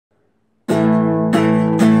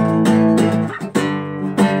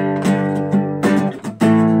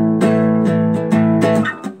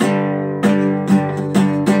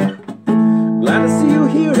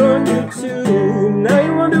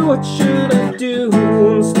do.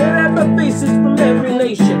 Stare at my faces from every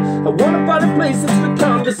nation. I wanna find a place that's for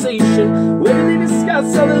conversation, where they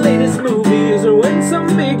discuss all the latest movies, or when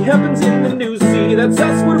something big happens in the news. See, that's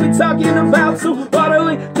us, what are we talking about? So what are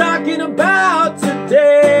we talking about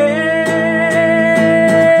today?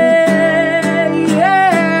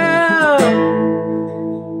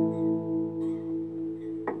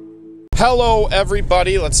 Hello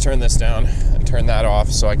everybody, let's turn this down and turn that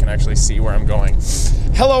off so I can actually see where I'm going.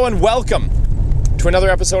 Hello and welcome to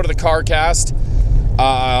another episode of the Carcast.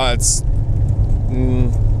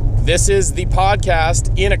 This is the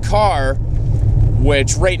podcast in a car,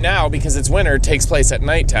 which right now, because it's winter, takes place at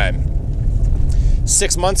nighttime.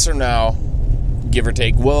 6 months from now, give or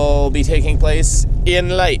take, will be taking place in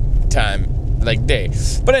light time, like day.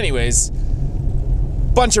 But anyways,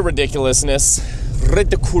 bunch of ridiculousness.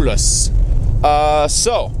 Ridiculous.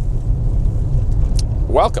 So,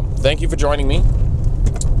 welcome. Thank you for joining me.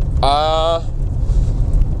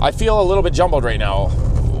 I feel a little bit jumbled right now.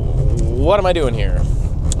 What am I doing here?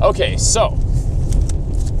 Okay, so,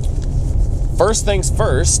 first things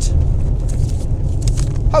first.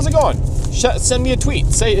 How's it going? Send me a tweet.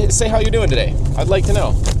 Say how you're doing today. I'd like to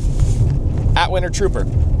know. At Winter Trooper.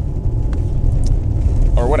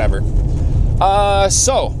 Or whatever.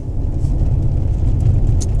 So,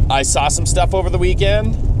 I saw some stuff over the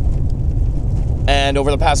weekend, and over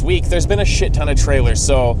the past week, there's been a shit ton of trailers,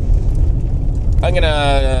 so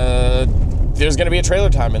there's gonna be a trailer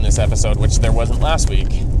time in this episode, which there wasn't last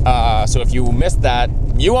week. So if you missed that,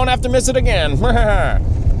 you won't have to miss it again.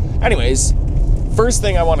 Anyways, first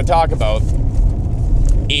thing I want to talk about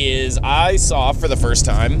is I saw for the first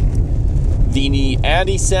time the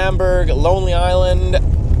Andy Samberg Lonely Island.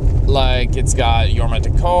 Like, it's got Jorma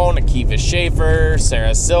Taccone, Akiva Schaffer,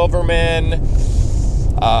 Sarah Silverman,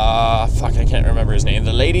 I can't remember his name,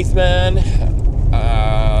 the Ladies Man.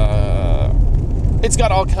 It's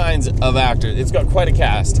got all kinds of actors. It's got quite a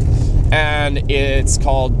cast. And it's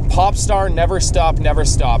called Popstar, Never Stop, Never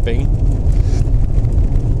Stopping.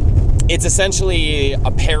 It's essentially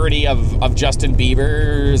a parody of Justin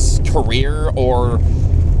Bieber's career, or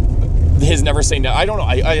his Never Say No. I don't know,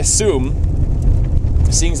 I assume,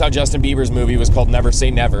 seeing as how Justin Bieber's movie was called Never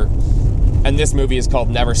Say Never, and this movie is called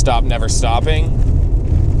Never Stop, Never Stopping,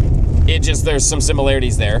 there's some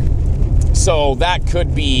similarities there. So that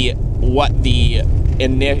could be what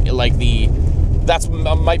that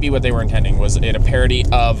might be what they were intending, was it a parody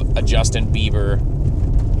of a Justin Bieber,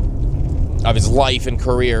 of his life and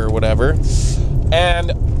career or whatever.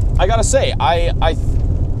 And I gotta say, I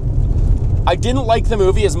didn't like the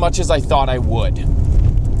movie as much as I thought I would.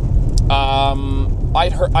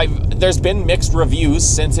 There's been mixed reviews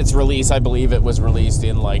since its release. I believe it was released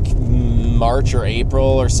in like March or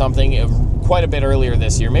April or something, quite a bit earlier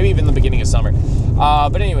this year, maybe even the beginning of summer.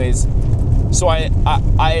 But anyways, so I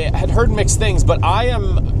had heard mixed things, but I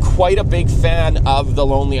am quite a big fan of The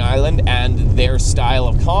Lonely Island and their style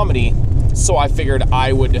of comedy, so I figured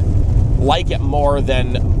I would like it more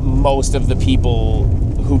than most of the people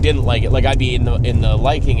who didn't like it. Like, I'd be in the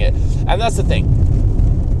liking it. And that's the thing.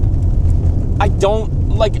 I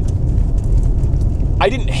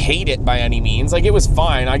didn't hate it by any means. Like, it was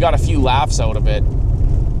fine. I got a few laughs out of it.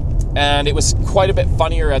 And it was quite a bit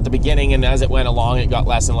funnier at the beginning, and as it went along, it got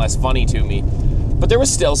less and less funny to me. But there was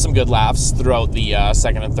still some good laughs throughout the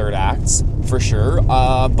second and third acts, for sure.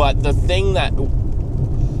 But the thing that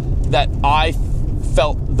I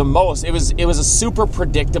felt the most, it was a super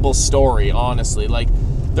predictable story, honestly. Like,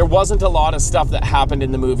 there wasn't a lot of stuff that happened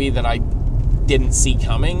in the movie that I didn't see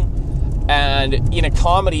coming. And in a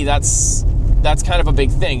comedy, that's kind of a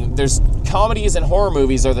big thing. There's comedies and horror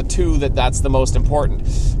movies are the two that's the most important.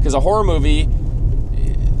 Because a horror movie,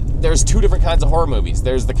 there's two different kinds of horror movies.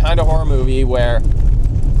 There's the kind of horror movie where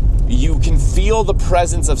you can feel the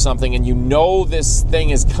presence of something and you know this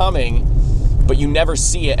thing is coming, but you never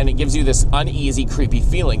see it, and it gives you this uneasy, creepy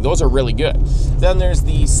feeling. Those are really good. Then there's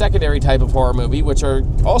the secondary type of horror movie, which are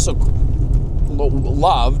also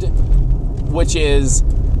loved, which is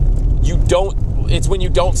it's when you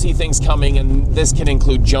don't see things coming, and this can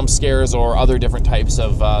include jump scares or other different types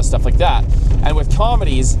of stuff like that. And with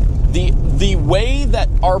comedies, the way that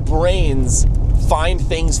our brains find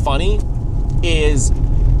things funny is,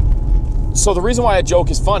 so the reason why a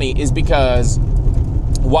joke is funny is because,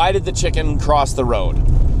 why did the chicken cross the road?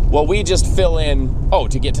 Well, we just fill in,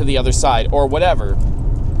 to get to the other side, or whatever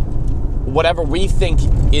we think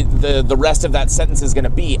the rest of that sentence is going to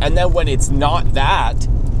be. And then when it's not that,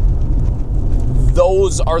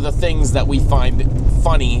 those are the things that we find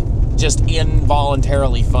funny, just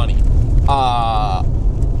involuntarily funny.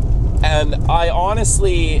 And I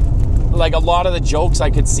honestly, like, a lot of the jokes I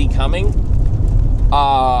could see coming,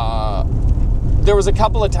 There was a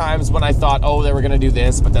couple of times when I thought, oh, they were gonna do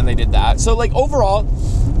this, but then they did that. So like overall,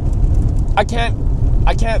 I can't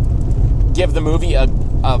give the movie I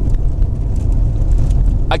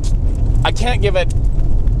can't give it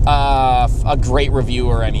a great review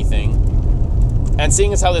or anything. And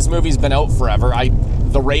seeing as how this movie's been out forever,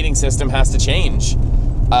 the rating system has to change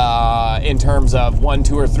in terms of 1,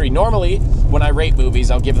 2, or 3. Normally, when I rate movies,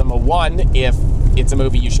 I'll give them a 1 if it's a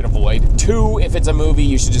movie you should avoid, 2 if it's a movie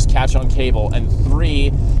you should just catch on cable, and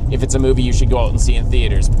 3 if it's a movie you should go out and see in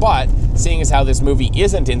theaters. But seeing as how this movie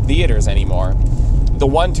isn't in theaters anymore, the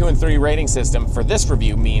 1, 2, and 3 rating system for this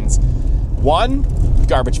review means 1,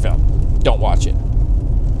 garbage film, don't watch it.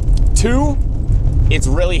 2, it's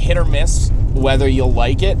really hit or miss whether you'll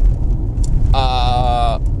like it.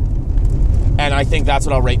 And I think that's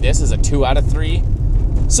what I'll rate this, is a 2 out of 3.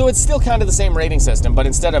 So it's still kind of the same rating system, but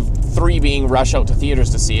instead of 3 being rush out to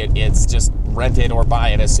theaters to see it, it's just rent it or buy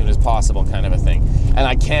it as soon as possible kind of a thing. And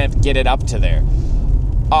I can't get it up to there.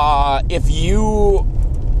 If you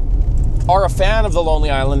are a fan of The Lonely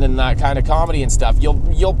Island and that kind of comedy and stuff,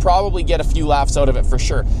 you'll probably get a few laughs out of it for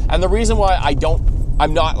sure. And the reason why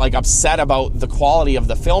I'm not like upset about the quality of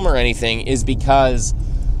the film or anything is because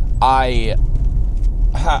I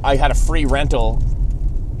had a free rental,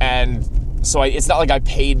 and so it's not like I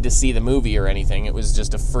paid to see the movie or anything. It was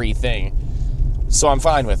just a free thing, so I'm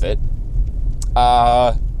fine with it.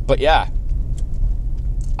 But yeah,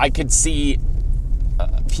 I could see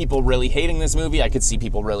people really hating this movie. I could see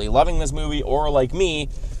people really loving this movie, or like me,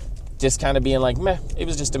 just kind of being like, meh, it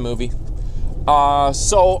was just a movie.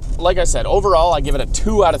 So like I said, overall I give it a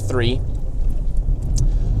 2 out of 3.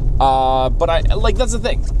 But that's the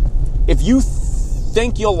thing. If you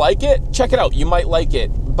think you'll like it, check it out. You might like it.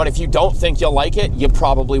 But if you don't think you'll like it, you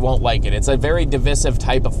probably won't like it. It's a very divisive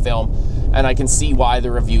type of film, and I can see why the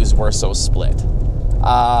reviews were so split.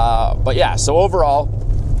 But yeah, so overall,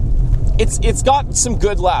 it's got some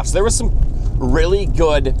good laughs. There was some really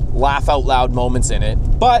good laugh out loud moments in it,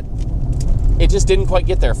 but it just didn't quite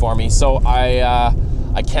get there for me. So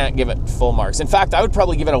I can't give it full marks. In fact, I would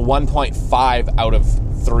probably give it a 1.5 out of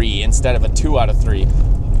 3 instead of a 2 out of 3,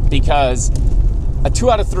 because a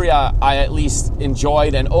 2 out of 3 I at least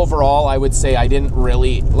enjoyed, and overall I would say I didn't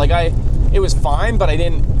really it was fine, but I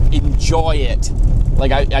didn't enjoy it.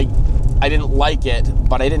 Like I didn't like it,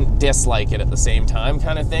 but I didn't dislike it at the same time,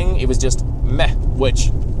 kind of thing. It was just meh,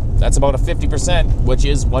 which that's about a 50%, which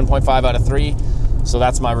is 1.5 out of 3. So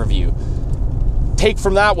that's my review. Take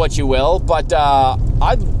from that what you will, but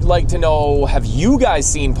I'd like to know, have you guys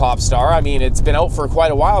seen Popstar? I mean, it's been out for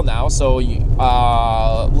quite a while now, so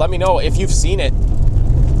let me know if you've seen it.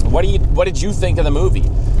 What did you think of the movie?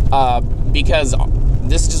 Because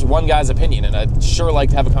this is just one guy's opinion, and I'd sure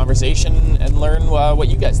like to have a conversation and learn what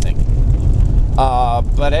you guys think.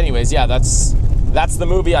 But anyways, yeah, that's the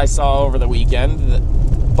movie I saw over the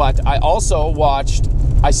weekend. But I also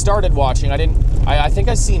started watching, I think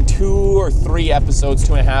I've seen 2 or 3 episodes,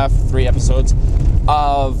 2.5, 3 episodes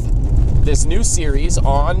of this new series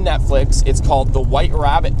on Netflix. It's called The White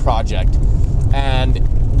Rabbit Project. And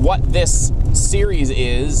what this series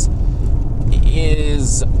is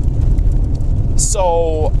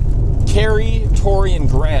so Carrie, Tori, and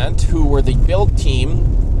Grant, who were the build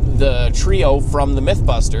team, the trio from the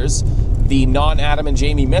Mythbusters, the non-Adam and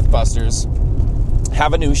Jamie Mythbusters,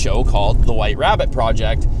 have a new show called The White Rabbit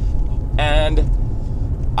Project. And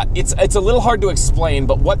it's a little hard to explain,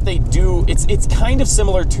 but what they do, it's kind of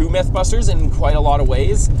similar to Mythbusters in quite a lot of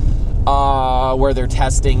ways, where they're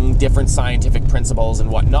testing different scientific principles and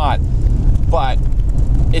whatnot. But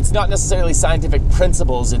it's not necessarily scientific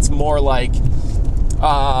principles. It's more like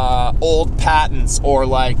old patents, or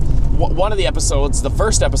like one of the episodes, the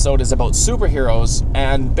first episode, is about superheroes,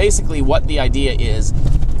 and basically what the idea is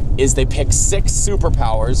they pick 6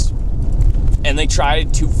 superpowers and they try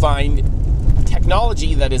to find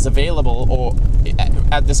technology that is available or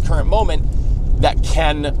at this current moment that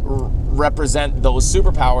can represent those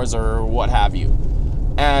superpowers or what have you.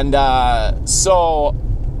 And so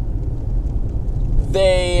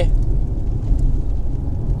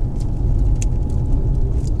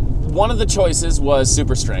one of the choices was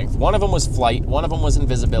super strength, one of them was flight, one of them was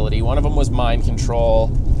invisibility, one of them was mind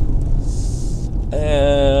control,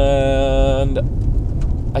 and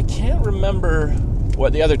I can't remember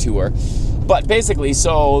what the other 2 were. But basically,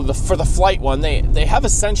 so for the flight one, they have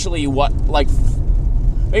essentially what, like,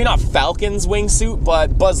 maybe not Falcon's wingsuit,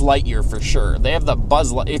 but Buzz Lightyear for sure. They have the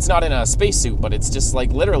it's not in a spacesuit, but it's just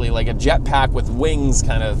like literally like a jetpack with wings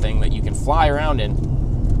kind of thing that you can fly around in.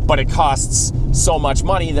 But it costs so much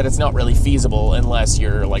money that it's not really feasible unless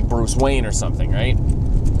you're like Bruce Wayne or something, right?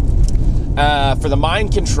 For the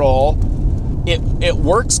mind control, it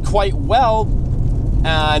works quite well.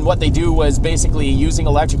 And what they do was basically using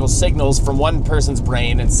electrical signals from one person's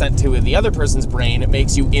brain and sent to the other person's brain. It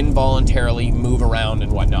makes you involuntarily move around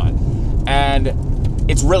and whatnot. And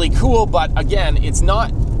it's really cool, but again, it's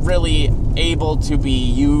not really able to be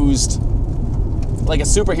used. Like, a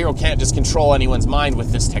superhero can't just control anyone's mind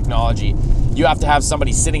with this technology. You have to have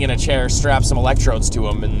somebody sitting in a chair, strap some electrodes to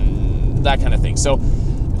them, and that kind of thing. So,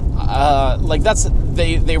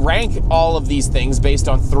 they rank all of these things based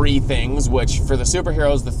on 3 things, which for the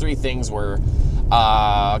superheroes, the 3 things were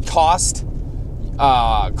cost,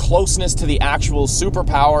 closeness to the actual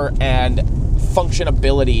superpower, and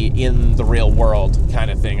functionability in the real world kind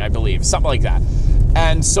of thing, I believe. Something like that.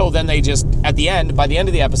 And so then they just, by the end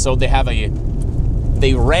of the episode,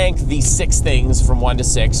 they rank these 6 things from 1 to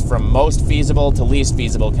 6, from most feasible to least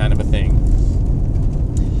feasible kind of a thing.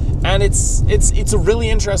 And it's a really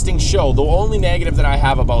interesting show. The only negative that I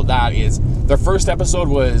have about that is their first episode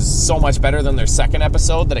was so much better than their second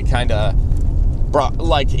episode that it kind of brought,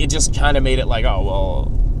 like, it just kind of made it like, oh,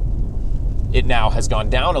 well, it now has gone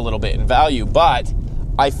down a little bit in value. But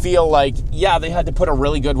I feel like, yeah, they had to put a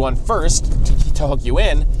really good one first to hook you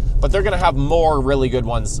in, but they're going to have more really good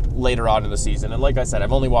ones later on in the season. And like I said,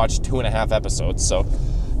 I've only watched 2.5 episodes, so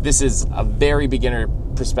this is a very beginner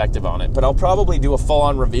perspective on it. But I'll probably do a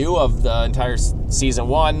full-on review of the entire season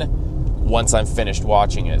 1 once I'm finished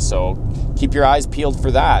watching it. So keep your eyes peeled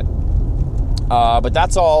for that. But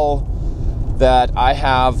that's all that I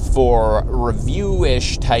have for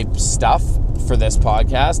review-ish type stuff for this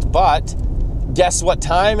podcast. But guess what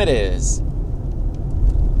time it is?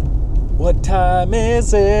 What time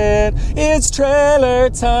is it? It's trailer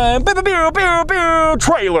time.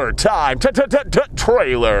 Trailer time.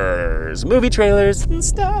 Trailers. Movie trailers and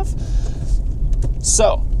stuff.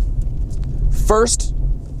 So, first,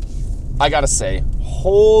 I gotta say,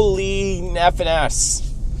 holy neffin'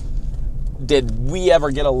 ass, did we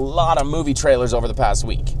ever get a lot of movie trailers over the past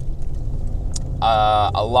week.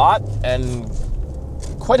 A lot, and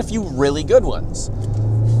quite a few really good ones.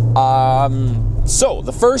 So,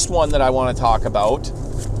 the first one that I want to talk about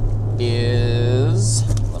is...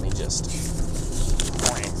 Let me just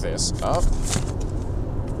crank this up.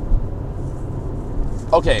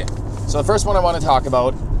 Okay, so the first one I want to talk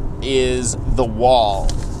about is The Wall,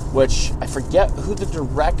 which I forget who the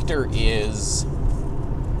director is,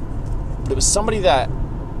 but it was somebody that...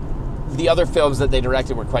 The other films that they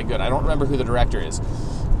directed were quite good. I don't remember who the director is.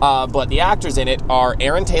 But the actors in it are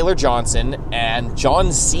Aaron Taylor Johnson and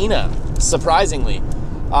John Cena, surprisingly.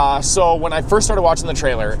 So when I first started watching the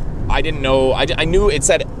trailer, I didn't know, I knew it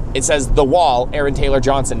says The Wall, Aaron Taylor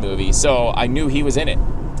Johnson movie, so I knew he was in it,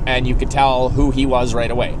 and you could tell who he was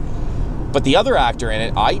right away. But the other actor in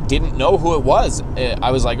it, I didn't know who it was.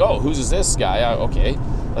 I was like, oh, who's this guy? Okay,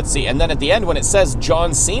 let's see. And then at the end, when it says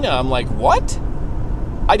John Cena, I'm like, what?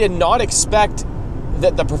 I did not expect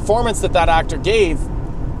that the performance that actor gave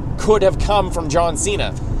could have come from John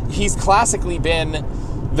Cena. He's classically been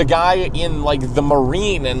the guy in, like, The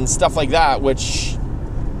Marine and stuff like that, which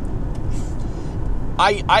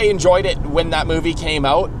I enjoyed it when that movie came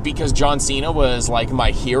out because John Cena was, like,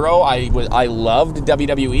 my hero. I loved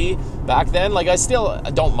WWE back then. Like, I still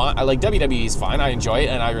don't mind. Like, WWE's fine. I enjoy it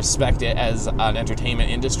and I respect it as an entertainment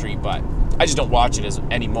industry, but I just don't watch it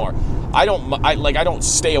anymore. I don't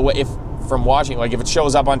stay away from watching. Like, if it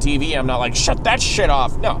shows up on TV, I'm not like, shut that shit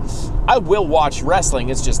off. No, I will watch wrestling.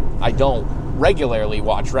 It's just I don't regularly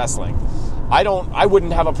watch wrestling. I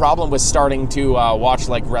wouldn't have a problem with starting to watch,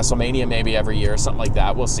 like, WrestleMania maybe every year or something like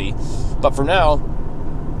that. We'll see. But for now,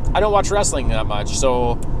 I don't watch wrestling that much,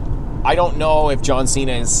 so I don't know if John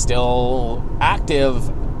Cena is still active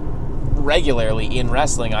regularly in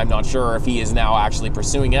wrestling. I'm not sure if he is now actually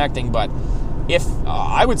pursuing acting, but if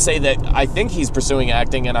I would say that I think he's pursuing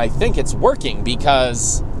acting, and I think it's working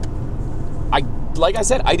because like I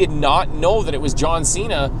said, I did not know that it was John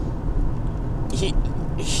Cena.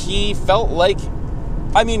 He felt like,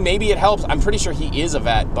 I mean, maybe it helps. I'm pretty sure he is a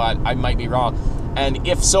vet, but I might be wrong. And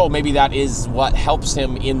if so, maybe that is what helps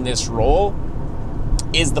him in this role,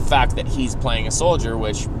 is the fact that he's playing a soldier,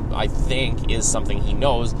 which I think is something he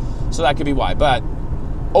knows. So that could be why. But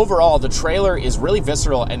overall, the trailer is really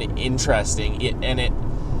visceral and interesting. It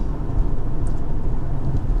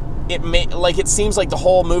seems like the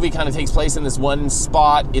whole movie kind of takes place in this one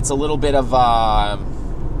spot. It's a little bit of I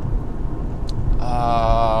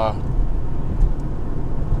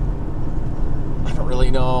don't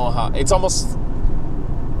really know how, it's almost,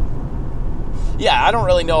 yeah, I don't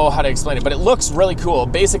really know how to explain it, but it looks really cool.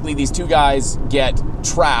 Basically, these two guys get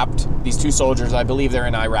trapped, these two soldiers, I believe they're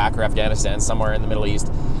in Iraq or Afghanistan, somewhere in the Middle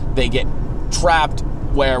East. They get trapped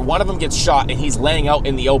where one of them gets shot and he's laying out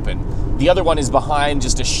in the open. The other one is behind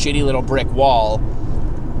just a shitty little brick wall,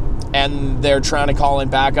 and they're trying to call in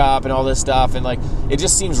backup and all this stuff, and like it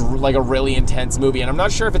just seems like a really intense movie. And I'm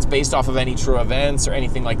not sure if it's based off of any true events or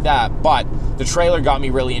anything like that, but the trailer got me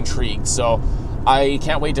really intrigued, so I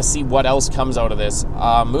can't wait to see what else comes out of this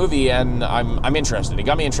movie, and I'm interested. It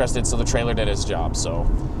got me interested, so the trailer did its job. So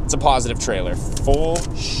it's a positive trailer for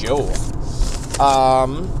sure.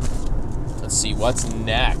 Let's see what's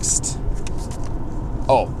next.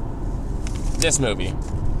 Oh, this movie,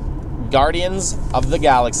 Guardians of the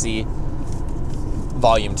Galaxy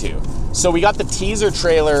Volume 2. So we got the teaser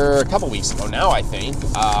trailer a couple weeks ago now, I think,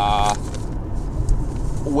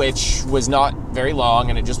 which was not very long,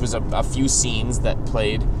 and it just was a few scenes that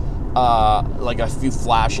played, like a few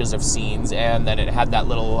flashes of scenes, and then it had that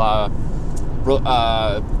little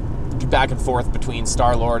back and forth between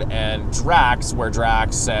Star-Lord and Drax, where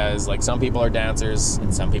Drax says, like, some people are dancers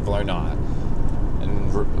and some people are not.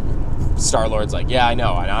 And Star-Lord's like, yeah, I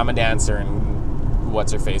know, and I'm a dancer, and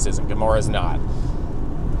what's-her-face isn't, Gamora's not.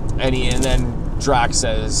 And then Drax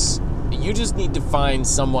says, you just need to find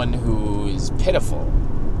someone who is pitiful,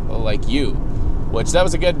 like you. Which, that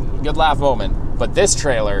was a good laugh moment. But this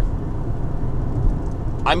trailer,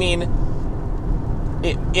 I mean,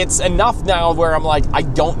 it's enough now where I'm like, I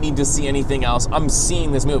don't need to see anything else. I'm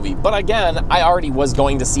seeing this movie. But again, I already was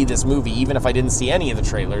going to see this movie, even if I didn't see any of the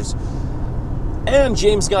trailers. And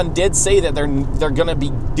James Gunn did say that they're going to be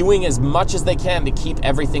doing as much as they can to keep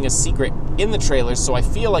everything a secret in the trailers. So I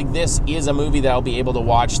feel like this is a movie that I'll be able to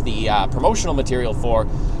watch the promotional material for.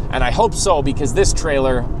 And I hope so, because this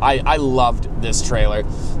trailer, I loved this trailer.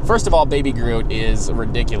 First of all, Baby Groot is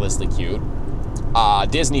ridiculously cute.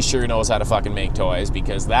 Disney sure knows how to fucking make toys,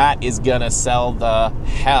 because that is gonna sell the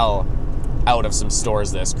hell out of some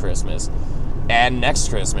stores this Christmas and next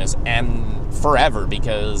Christmas and forever,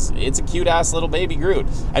 because it's a cute-ass little baby Groot.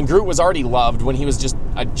 And Groot was already loved when he was just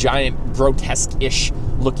a giant, grotesque-ish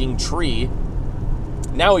looking tree.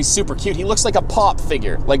 Now he's super cute. He looks like a pop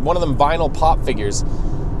figure, like one of them vinyl pop figures.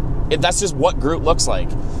 That's just what Groot looks like.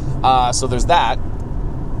 So there's that.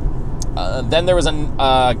 Then there was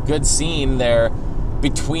a good scene there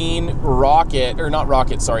between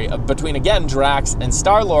between, again, Drax and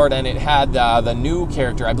Star-Lord, and it had the new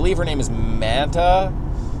character. I believe her name is Manta.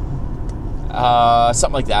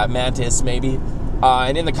 Something like that. Mantis, maybe.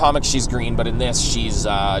 And in the comics, she's green, but in this, she's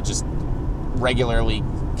just regularly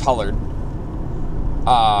colored.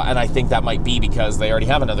 And I think that might be because they already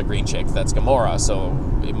have another green chick. That's Gamora, so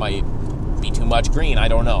it might be too much green. I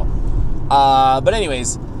don't know. But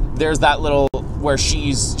anyways, there's that little where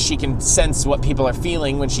she can sense what people are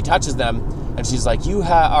feeling when she touches them, and she's like, you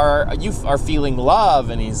are feeling love,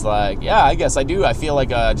 and he's like, yeah, I guess I do. I feel like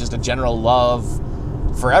just a general love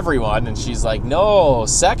for everyone. And she's like, no,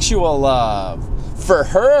 sexual love for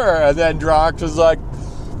her. And then Drax was like,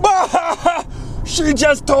 she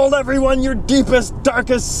just told everyone your deepest,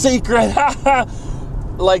 darkest secret.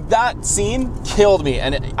 Like, that scene killed me,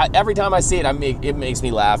 and every time I see it, it makes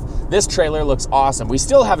me laugh. This trailer looks awesome. We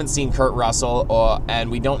still haven't seen Kurt Russell,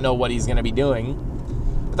 and we don't know what he's going to be doing,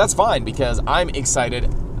 but that's fine, because I'm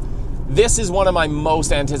excited. This is one of my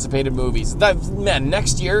most anticipated movies. Man,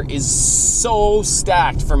 next year is so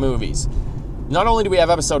stacked for movies. Not only do we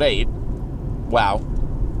have Episode 8, wow,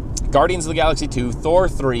 Guardians of the Galaxy 2, Thor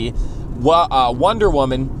 3, Wonder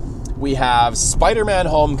Woman, we have Spider-Man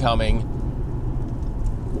Homecoming,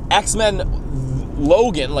 X-Men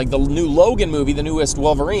Logan, like the new Logan movie, the newest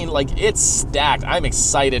Wolverine, like, it's stacked. I'm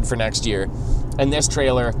excited for next year. And this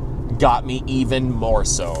trailer got me even more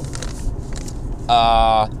so.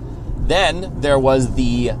 Then there was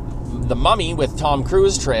the Mummy with Tom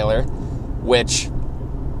Cruise trailer, which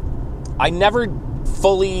I never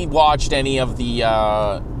fully watched any of the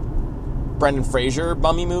Brendan Fraser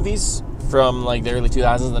Mummy movies from like the early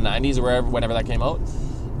 2000s, the 90s, or whenever that came out.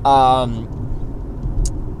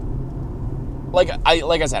 Like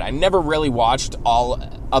I said, I never really watched all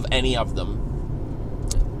of any of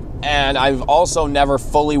them. And I've also never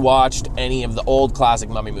fully watched any of the old classic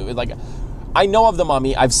Mummy movies. Like, I know of the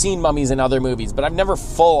Mummy, I've seen mummies in other movies, but I've never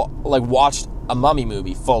watched a Mummy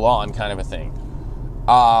movie full on kind of a thing.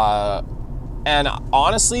 And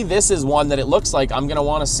honestly, this is one that it looks like I'm going to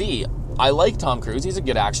want to see. I like Tom Cruise, he's a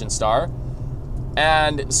good action star.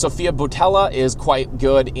 And Sofia Boutella is quite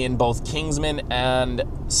good in both Kingsman and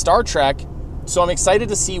Star Trek. So I'm excited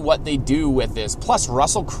to see what they do with this. Plus,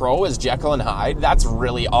 Russell Crowe as Jekyll and Hyde. That's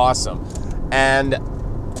really awesome. And,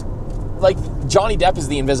 like, Johnny Depp is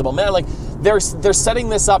the Invisible Man. Like, they're setting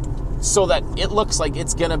this up so that it looks like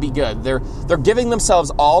it's gonna be good. They're giving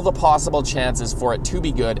themselves all the possible chances for it to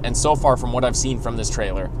be good, and so far from what I've seen from this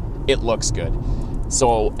trailer, it looks good.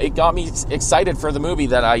 So it got me excited for the movie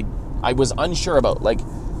that I was unsure about. Like,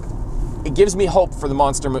 it gives me hope for the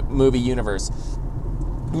monster movie universe.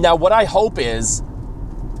 Now, what I hope is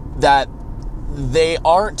that they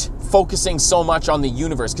aren't focusing so much on the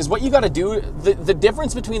universe, because what you got to do, the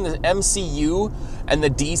difference between the MCU and the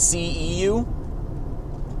DCEU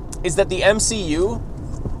is that the MCU,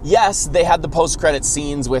 yes, they had the post-credit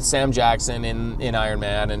scenes with Sam Jackson in Iron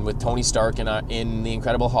Man and with Tony Stark in The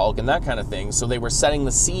Incredible Hulk and that kind of thing. So they were setting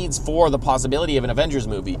the seeds for the possibility of an Avengers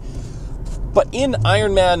movie. But in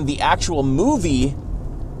Iron Man, the actual movie,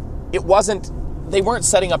 they weren't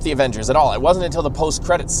setting up the Avengers at all. It wasn't until the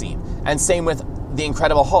post-credit scene. And same with The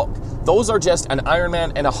Incredible Hulk. Those are just an Iron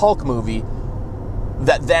Man and a Hulk movie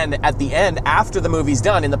that then at the end, after the movie's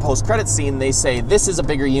done, in the post-credit scene, they say, this is a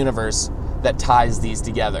bigger universe that ties these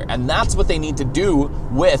together. And that's what they need to do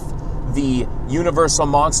with the Universal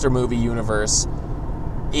Monster movie universe,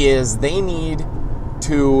 is they need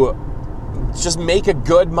to just make a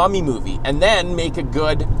good mummy movie and then make a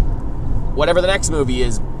good, whatever the next movie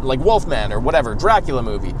is, like Wolfman or whatever, Dracula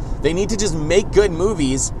movie. They need to just make good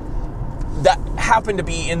movies that happen to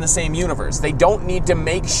be in the same universe. They don't need to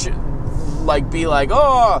make be like,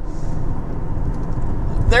 oh,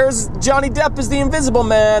 there's Johnny Depp as the Invisible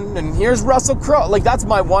Man, and here's Russell Crowe. Like, that's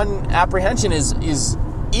my one apprehension is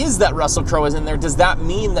that Russell Crowe is in there. Does that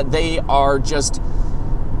mean that they are just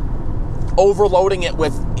overloading it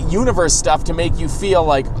with universe stuff to make you feel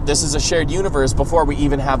like this is a shared universe before we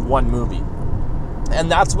even have one movie?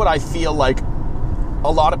 And that's what I feel like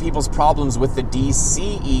a lot of people's problems with the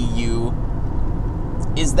DCEU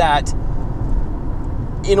is, that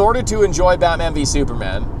in order to enjoy Batman v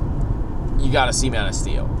Superman, you gotta see Man of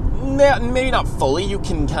Steel. Maybe not fully, you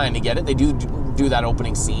can kind of get it. They do that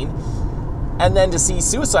opening scene. And then to see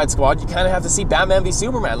Suicide Squad, you kind of have to see Batman v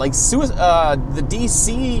Superman. Like, the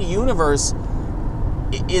DC universe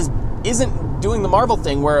isn't doing the Marvel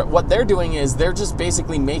thing, where what they're doing is they're just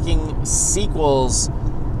basically making sequels.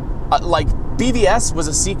 Like, BVS was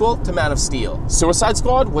a sequel to Man of Steel. Suicide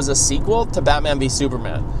Squad was a sequel to Batman v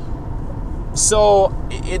Superman. So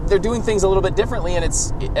they're doing things a little bit differently, and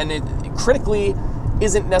it critically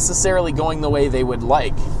isn't necessarily going the way they would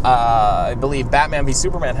like. I believe Batman v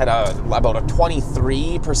Superman had about a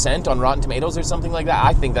 23% on Rotten Tomatoes or something like that.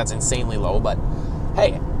 I think that's insanely low, but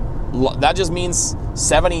hey, that just means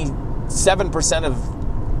 77%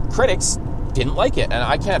 of critics didn't like it, and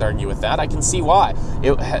I can't argue with that. I can see why.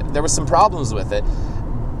 There were some problems with it.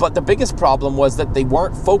 But the biggest problem was that they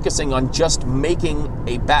weren't focusing on just making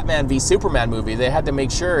a Batman v Superman movie. They had to make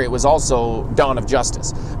sure it was also Dawn of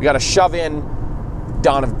Justice. We got to shove in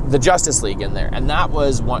Dawn of the Justice League in there. And that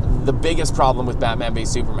was the biggest problem with Batman v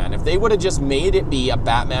Superman. If they would have just made it be a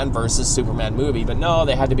Batman versus Superman movie, but no,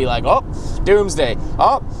 they had to be like, oh, Doomsday.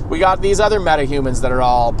 Oh, we got these other metahumans that are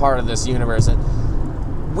all part of this universe.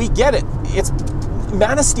 And we get it.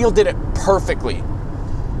 Man of Steel did it perfectly.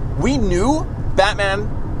 We knew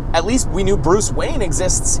Batman, at least we knew Bruce Wayne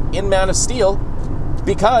exists in Man of Steel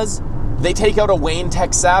because they take out a Wayne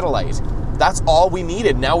Tech satellite. That's all we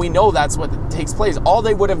needed. Now we know that's what takes place. All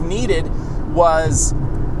they would have needed was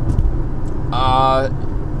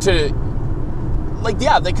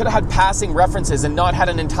they could have had passing references and not had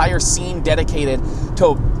an entire scene dedicated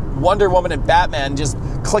to Wonder Woman and Batman just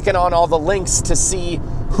clicking on all the links to see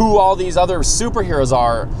who all these other superheroes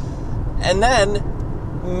are. And then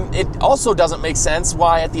it also doesn't make sense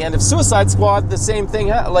why at the end of Suicide Squad the same thing,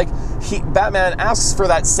 Batman asks for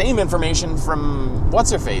that same information from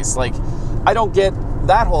what's-her-face. Like, I don't get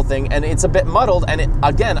that whole thing, and it's a bit muddled, and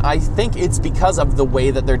again, I think it's because of the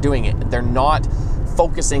way that they're doing it. They're not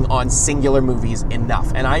focusing on singular movies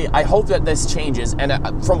enough, and I hope that this changes. And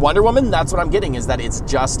from Wonder Woman, that's what I'm getting, is that it's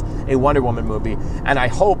just a Wonder Woman movie, and I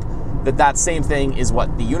hope that same thing is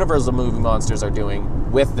what the Universal movie monsters are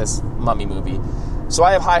doing with this Mummy movie. So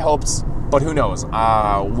I have high hopes, but who knows?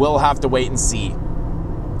 We'll have to wait and see.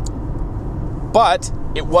 But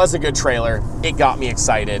it was a good trailer. It got me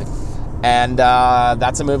excited. And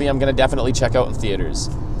that's a movie I'm going to definitely check out in theaters.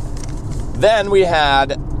 Then we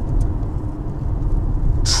had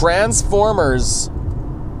Transformers: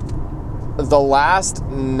 The Last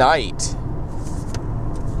Night.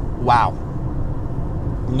 Wow.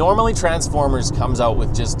 Normally Transformers comes out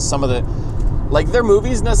with just some of the, their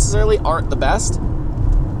movies necessarily aren't the best,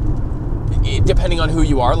 depending on who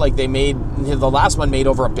you are. Like, the last one made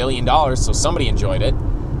over $1 billion, so somebody enjoyed it.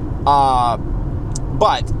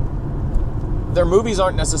 But their movies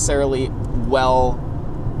aren't necessarily well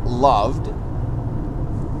loved.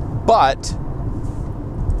 but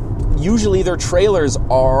usually their trailers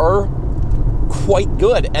are quite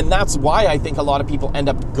good, and that's why I think a lot of people end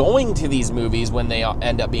up going to these movies when they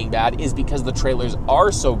end up being bad, is because the trailers are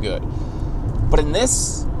so good. But in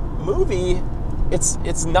this movie,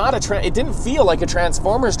 it's not it didn't feel like a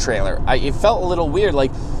Transformers trailer. It felt a little weird.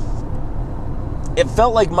 Like, it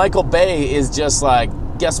felt like Michael Bay is just like,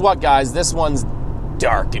 guess what, guys, this one's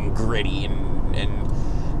dark and gritty, and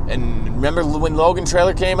remember when Logan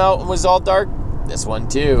trailer came out and was all dark? This one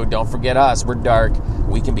too. Don't forget us. We're dark.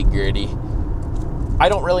 We can be gritty. I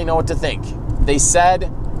don't really know what to think. They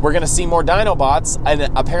said we're going to see more Dinobots,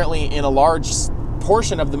 and apparently in a large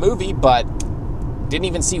portion of the movie, but didn't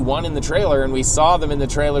even see one in the trailer, and we saw them in the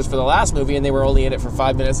trailers for the last movie, and they were only in it for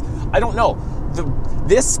 5 minutes. I don't know.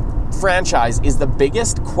 This franchise is the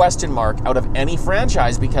biggest question mark out of any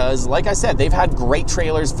franchise because, like I said, they've had great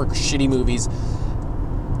trailers for shitty movies.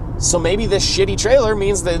 So maybe this shitty trailer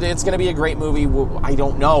means that it's going to be a great movie. I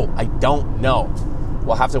don't know.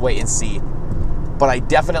 We'll have to wait and see. But I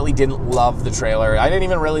definitely didn't love the trailer. I didn't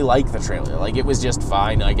even really like the trailer. Like, it was just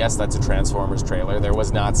fine. I guess that's a Transformers trailer. There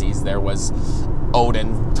was Nazis. There was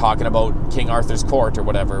Odin talking about King Arthur's court or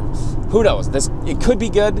whatever. Who knows? It could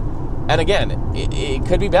be good. And again, it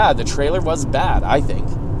could be bad. The trailer was bad, I think.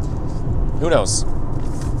 Who knows?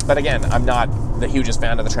 But again, I'm not the hugest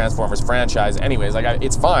fan of the Transformers franchise anyways. Like,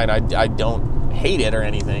 it's fine. I don't hate it or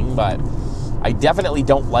anything, but I definitely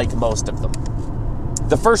don't like most of them.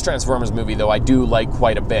 The first Transformers movie, though, I do like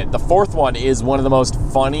quite a bit. The fourth one is one of the most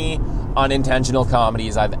funny, unintentional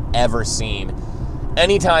comedies I've ever seen.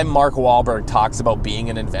 Anytime Mark Wahlberg talks about being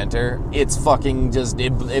an inventor, it's fucking just,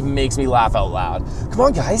 it makes me laugh out loud. Come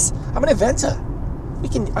on, guys, I'm an inventor.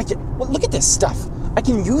 Well, look at this stuff. I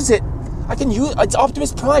can use it. It's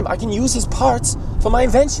Optimus Prime. I can use his parts for my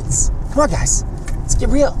inventions. Come on, guys, let's get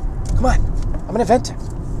real. Come on, I'm an inventor.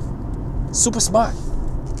 Super smart.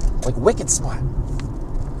 Like, wicked smart.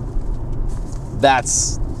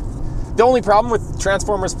 That's the only problem with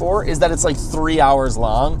Transformers 4 is that it's like 3 hours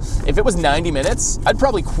long. If it was 90 minutes, I'd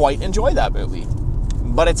probably quite enjoy that movie.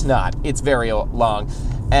 But it's not. It's very long.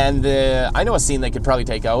 And I know a scene they could probably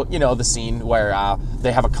take out. You know, the scene where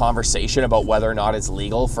they have a conversation about whether or not it's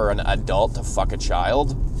legal for an adult to fuck a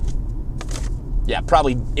child. Yeah,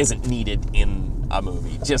 probably isn't needed in a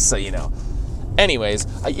movie, just so you know. Anyways,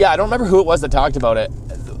 yeah, I don't remember who it was that talked about it.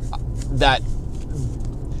 That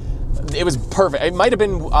it was perfect. It might have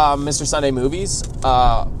been Mr. Sunday Movies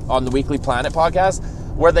on the Weekly Planet podcast,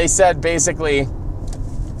 where they said basically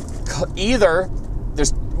either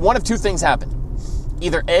there's one of two things happen.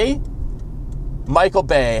 Either A, Michael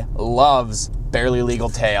Bay loves Barely Legal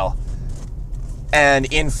Tale,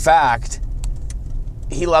 and in fact,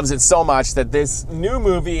 he loves it so much that this new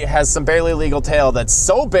movie has some Barely Legal Tale that's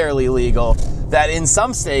so barely legal that in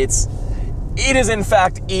some states it is in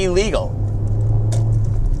fact illegal.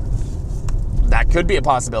 That could be a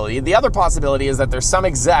possibility. The other possibility is that there's some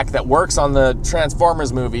exec that works on the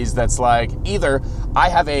Transformers movies that's like, either I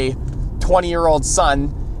have a 20-year-old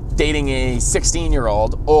son dating a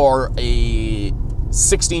 16-year-old, or a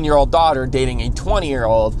 16-year-old daughter dating a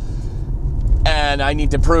 20-year-old, and I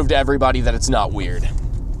need to prove to everybody that it's not weird.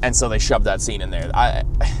 And so they shoved that scene in there.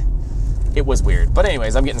 It was weird. But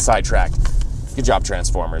anyways, I'm getting sidetracked. Good job,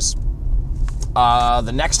 Transformers.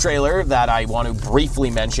 The next trailer that I want to briefly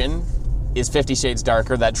mention is 50 Shades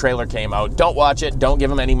Darker. That trailer came out. Don't watch it. Don't give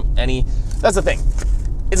them any. That's the thing.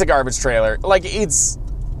 It's a garbage trailer. Like, it's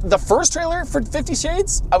the first trailer for 50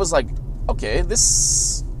 Shades. I was like, okay,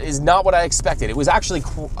 this is not what I expected. It was actually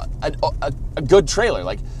a good trailer.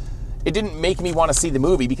 Like, it didn't make me want to see the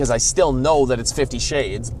movie because I still know that it's 50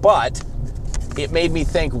 Shades, but it made me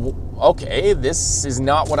think, okay, this is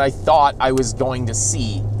not what I thought I was going to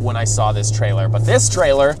see when I saw this trailer. But this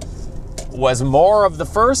trailer was more of the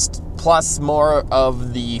first, plus more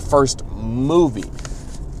of the first movie.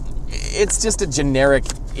 It's just a generic,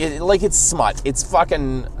 it's smut. It's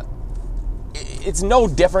fucking, it's no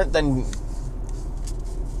different than,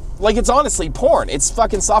 like, it's honestly porn. It's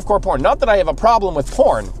fucking softcore porn. Not that I have a problem with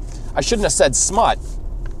porn. I shouldn't have said smut.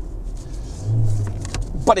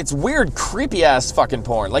 But it's weird, creepy-ass fucking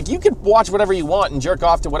porn. Like, you could watch whatever you want and jerk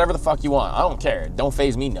off to whatever the fuck you want. I don't care. Don't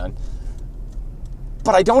faze me none.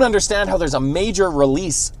 But I don't understand how there's a major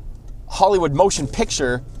release Hollywood motion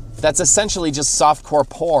picture that's essentially just softcore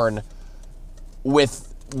porn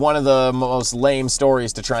with one of the most lame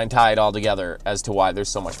stories to try and tie it all together as to why there's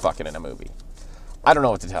so much fucking in a movie. I don't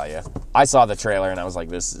know what to tell you. I saw the trailer and I was like,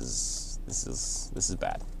 this is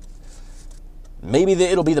bad. Maybe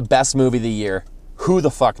it'll be the best movie of the year. Who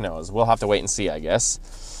the fuck knows? We'll have to wait and see, I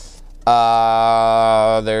guess.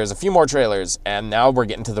 There's a few more trailers, and now we're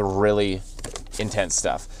getting to the really intense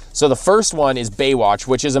stuff. So the first one is Baywatch,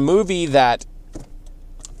 which is a movie that,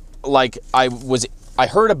 like, I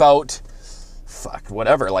heard about,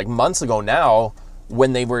 like months ago now,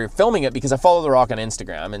 when they were filming it, because I follow The Rock on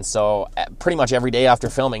Instagram, and so pretty much every day after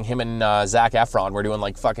filming, him and Zac Efron were doing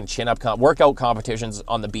like fucking chin-up workout competitions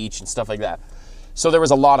on the beach and stuff like that. So there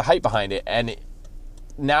was a lot of hype behind it, and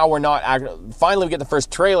now we're not... Finally, we get the first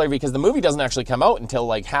trailer, because the movie doesn't actually come out until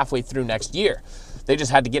like halfway through next year. They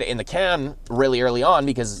just had to get it in the can really early on,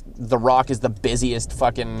 because The Rock is the busiest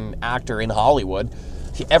fucking actor in Hollywood.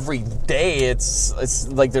 Every day, it's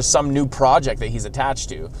like there's some new project that he's attached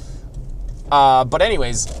to. But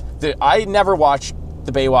anyways, I never watched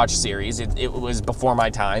the Baywatch series. It was before my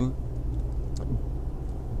time.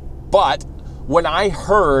 But when I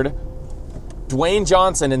heard Dwayne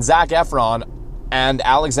Johnson and Zac Efron and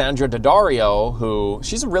Alexandra Daddario, who...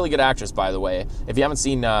 She's a really good actress, by the way. If you haven't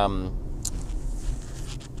seen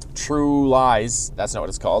True Lies, that's not what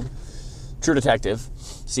it's called. True Detective,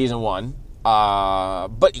 Season 1.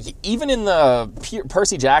 But even in the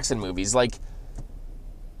Percy Jackson movies, like...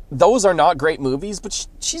 Those are not great movies, but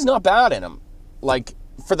she's not bad in them. Like,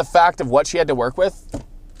 for the fact of what she had to work with,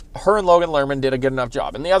 her and Logan Lerman did a good enough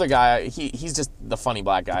job. And the other guy, he's just the funny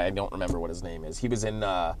black guy. I don't remember what his name is. He was in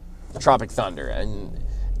Tropic Thunder. And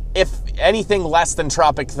if anything less than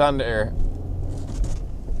Tropic Thunder,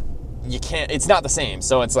 you can't... It's not the same.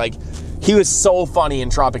 So it's like, he was so funny in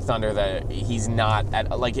Tropic Thunder that he's not...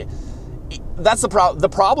 That's the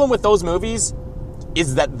problem with those movies,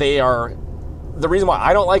 is that they are... The reason why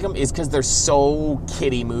I don't like them is because they're so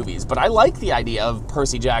kiddie movies. But I like the idea of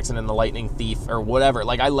Percy Jackson and the Lightning Thief or whatever.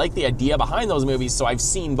 Like, I like the idea behind those movies, so I've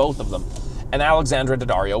seen both of them. And Alexandra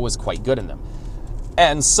Daddario was quite good in them.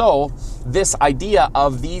 And so, this idea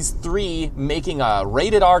of these three making a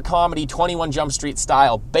rated R comedy, 21 Jump Street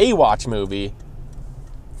style Baywatch movie,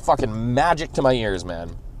 fucking magic to my ears,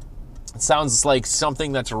 man. It sounds like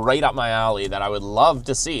something that's right up my alley that I would love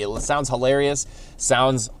to see. It sounds hilarious,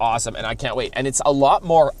 sounds awesome, and I can't wait. And it's a lot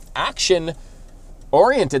more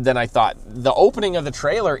action-oriented than I thought. The opening of the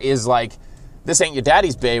trailer is like, this ain't your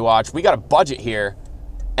daddy's Baywatch. We got a budget here.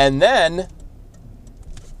 And then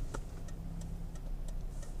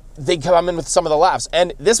they come in with some of the laughs.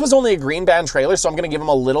 And this was only a green band trailer, so I'm going to give them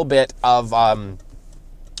a little bit of, I'm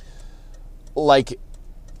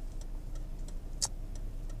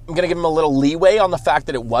going to give them a little leeway on the fact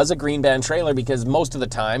that it was a green band trailer, because most of the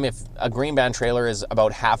time, if a green band trailer is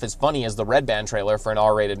about half as funny as the red band trailer for an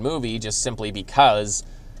R-rated movie, just simply because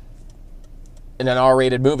in an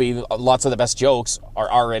R-rated movie, lots of the best jokes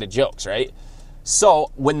are R-rated jokes, right?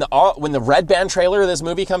 So when the red band trailer of this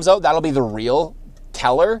movie comes out, that'll be the real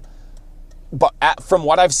teller. But from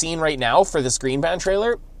what I've seen right now for this green band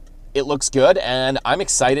trailer, it looks good, and I'm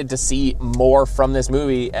excited to see more from this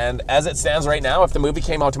movie. And as it stands right now, if the movie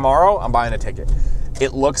came out tomorrow, I'm buying a ticket.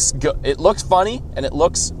 It looks good. It looks funny, and it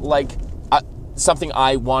looks like something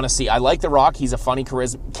I want to see. I like The Rock. He's a funny,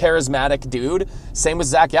 charismatic dude. Same with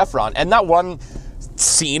Zac Efron. And that one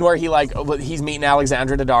scene where he's meeting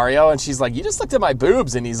Alexandra Daddario, and she's like, "You just looked at my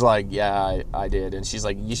boobs," and he's like, "Yeah, I did." And she's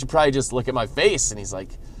like, "You should probably just look at my face." And he's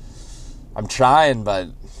like, "I'm trying, but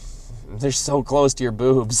they're so close to your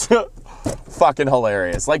boobs." Fucking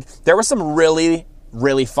hilarious. Like, there were some really,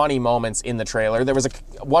 really funny moments in the trailer. There was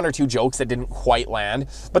one or two jokes that didn't quite land,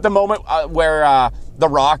 but the moment where The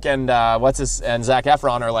Rock and and Zac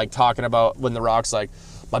Efron are like talking about, when The Rock's like,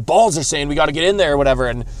 "My balls are saying we got to get in there," or whatever,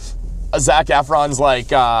 and Zac Efron's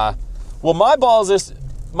like, "Well, my balls are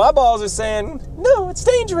saying no, it's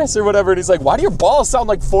dangerous," or whatever. And he's like, "Why do your balls sound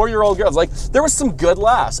like 4-year-old girls?" Like, there was some good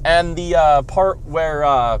laughs. And the part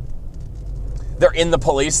where they're in the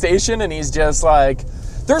police station, and he's just like,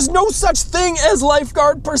 "There's no such thing as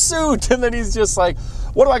lifeguard pursuit." And then he's just like,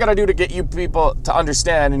 "What do I gotta do to get you people to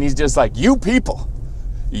understand?" And he's just like, you people.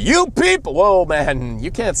 Whoa, man, you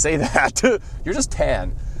can't say that. You're just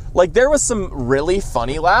tan. Like, there was some really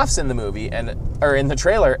funny laughs in the movie, or in the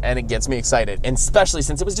trailer, and it gets me excited. And especially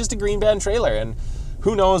since it was just a green band trailer, and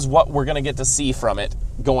who knows what we're gonna get to see from it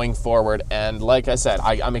going forward. And like I said,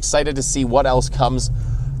 I'm excited to see what else comes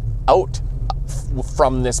out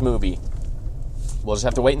from this movie. We'll just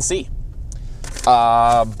have to wait and see.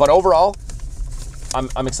 But overall,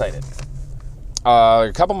 I'm excited.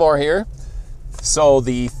 A couple more here. So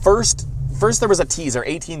the first there was a teaser,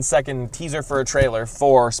 18-second teaser for a trailer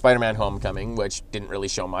for Spider-Man Homecoming, which didn't really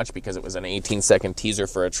show much because it was an 18-second teaser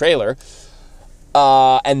for a trailer.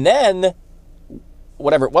 And then,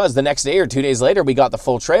 whatever it was, the next day or 2 days later, we got the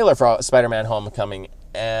full trailer for Spider-Man Homecoming.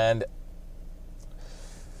 And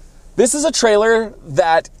this is a trailer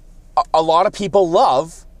that a lot of people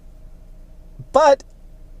love, but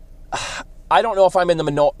I don't know if I'm in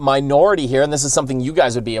the minority here, and this is something you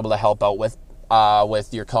guys would be able to help out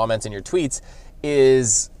with your comments and your tweets,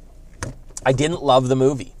 is I didn't love the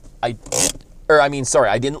movie. I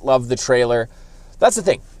didn't love the trailer. That's the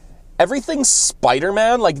thing. Everything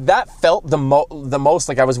Spider-Man, like, that felt the most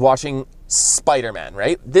like I was watching Spider-Man,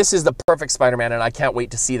 right? This is the perfect Spider-Man, and I can't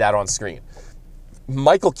wait to see that on screen.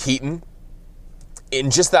 Michael Keaton, in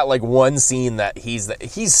just that, like, one scene that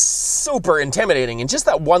he's super intimidating in just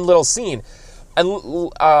that one little scene. And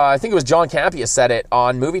I think it was John Campea said it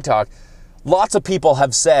on Movie Talk. Lots of people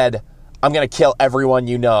have said, I'm going to kill everyone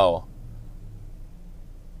you know.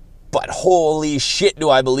 But holy shit, do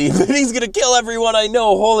I believe that he's going to kill everyone I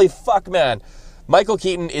know. Holy fuck, man. Michael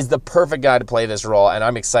Keaton is the perfect guy to play this role, and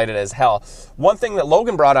I'm excited as hell. One thing that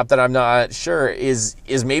Logan brought up that I'm not sure is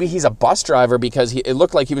maybe he's a bus driver, because it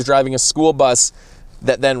looked like he was driving a school bus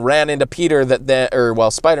that then ran into Peter,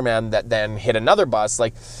 Spider-Man, that then hit another bus.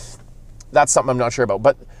 Like, that's something I'm not sure about.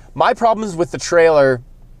 But my problems with the trailer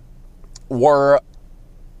were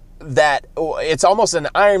that it's almost an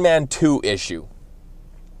Iron Man 2 issue,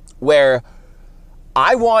 where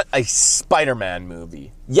I want a Spider-Man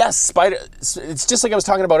movie. Yes, it's just like I was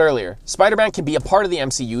talking about earlier. Spider-Man can be a part of the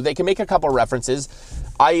MCU. They can make a couple references.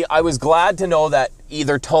 I was glad to know that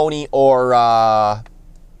either Tony or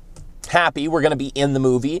Happy were going to be in the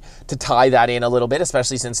movie to tie that in a little bit,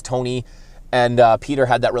 especially since Tony and Peter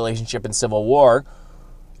had that relationship in Civil War.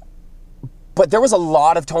 But there was a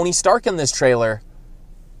lot of Tony Stark in this trailer.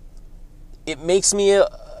 It makes me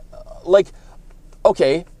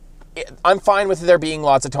okay, I'm fine with there being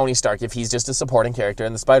lots of Tony Stark if he's just a supporting character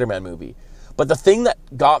in the Spider-Man movie. But the thing that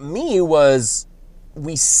got me was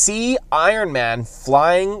we see Iron Man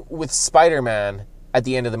flying with Spider-Man at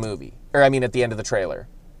the end of the movie. At the end of the trailer.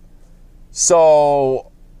 So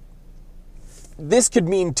this could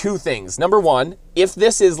mean two things. Number one, if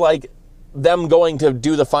this is like them going to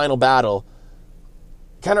do the final battle,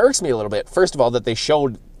 kind of irks me a little bit. First of all, that they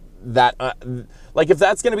showed that, if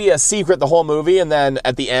that's going to be a secret the whole movie, and then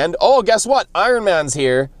at the end, oh, guess what? Iron Man's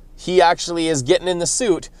here. He actually is getting in the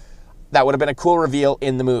suit. That would have been a cool reveal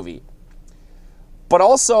in the movie. But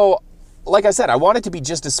also, like I said, I want it to be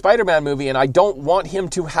just a Spider-Man movie, and I don't want him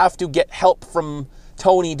to have to get help from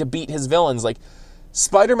Tony to beat his villains. Like,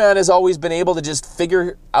 Spider-Man has always been able to just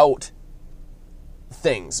figure out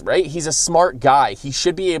things, right? He's a smart guy. He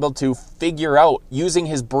should be able to figure out, using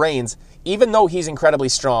his brains, even though he's incredibly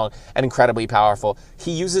strong and incredibly powerful,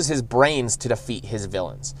 he uses his brains to defeat his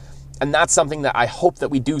villains. And that's something that I hope that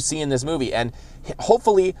we do see in this movie. And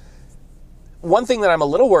hopefully, one thing that I'm a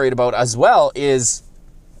little worried about as well is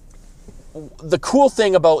the cool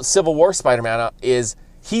thing about Civil War Spider-Man is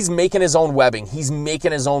he's making his own webbing. He's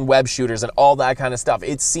making his own web shooters and all that kind of stuff.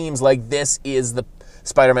 It seems like this is the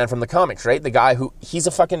Spider-Man from the comics, right? The guy he's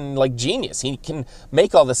a fucking, genius. He can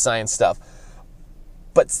make all this science stuff.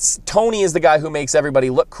 But Tony is the guy who makes everybody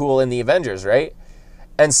look cool in the Avengers, right?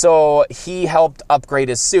 And so he helped upgrade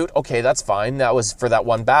his suit. Okay, that's fine. That was for that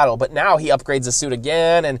one battle. But now he upgrades the suit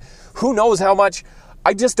again, and who knows how much.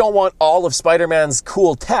 I just don't want all of Spider-Man's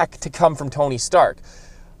cool tech to come from Tony Stark.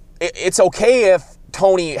 It's okay if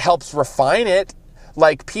Tony helps refine it.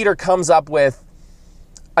 Like, Peter comes up with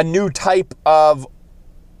a new type of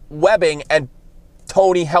webbing, and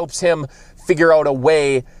Tony helps him figure out a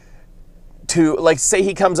way to, say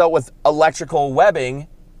he comes out with electrical webbing,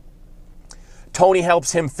 Tony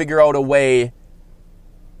helps him figure out a way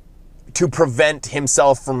to prevent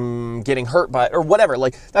himself from getting hurt by it, or whatever.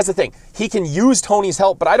 That's the thing. He can use Tony's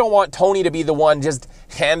help, but I don't want Tony to be the one just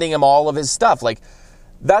handing him all of his stuff.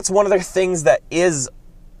 That's one of the things that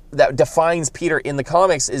defines Peter in the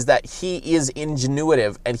comics, is that he is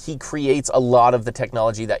ingenuitive and he creates a lot of the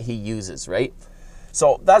technology that he uses, right?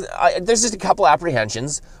 So there's just a couple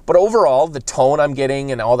apprehensions, but overall, the tone I'm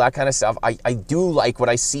getting and all that kind of stuff, I do like what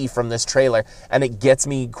I see from this trailer, and it gets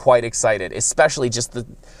me quite excited, especially just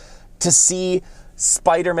to see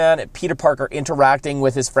Spider-Man and Peter Parker interacting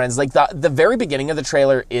with his friends. The very beginning of the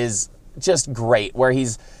trailer is just great, where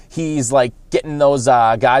he's getting those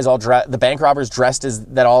guys the bank robbers dressed as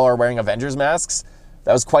that all are wearing Avengers masks.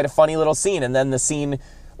 That was quite a funny little scene. And then the scene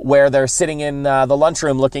where they're sitting in the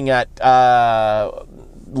lunchroom looking at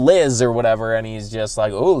Liz or whatever, and he's just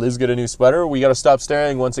like, oh, Liz got a new sweater, we gotta stop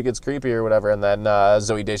staring once it gets creepy or whatever. And then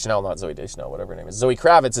Zoe Deschanel, whatever her name is, Zoe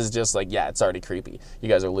Kravitz is just like, yeah, it's already creepy, you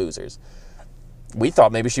guys are losers. We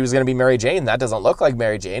thought maybe she was going to be Mary Jane. That doesn't look like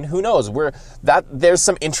Mary Jane. Who knows? There's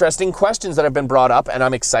some interesting questions that have been brought up, and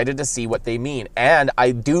I'm excited to see what they mean. And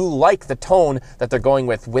I do like the tone that they're going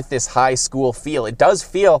with this high school feel. It does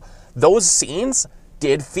feel, those scenes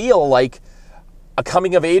did feel like a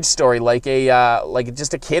coming of age story, like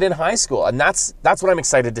just a kid in high school, and that's what I'm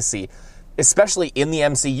excited to see, especially in the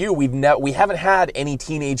MCU. We haven't had any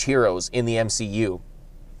teenage heroes in the MCU.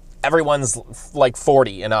 Everyone's like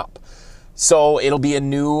 40 and up, so it'll be a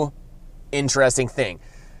new, interesting thing.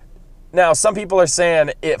 Now, some people are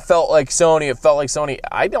saying it felt like Sony.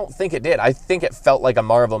 I don't think it did. I think it felt like a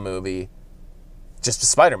Marvel movie, just a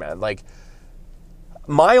Spider-Man. Like,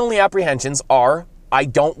 my only apprehensions are I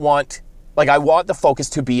want the focus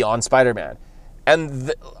to be on Spider-Man.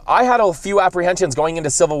 And I had a few apprehensions going into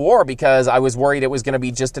Civil War because I was worried it was going to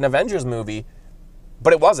be just an Avengers movie,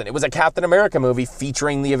 but it wasn't. It was a Captain America movie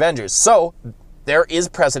featuring the Avengers. So there is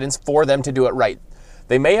precedence for them to do it right.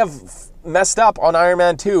 They may have messed up on Iron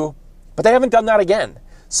Man 2, but they haven't done that again.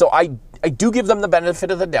 So I do give them the benefit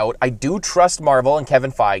of the doubt. I do trust Marvel and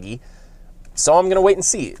Kevin Feige, so I'm going to wait and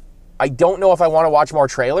see. I don't know if I want to watch more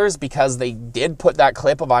trailers because they did put that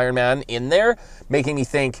clip of Iron Man in there, making me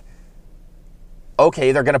think,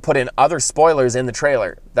 okay, they're going to put in other spoilers in the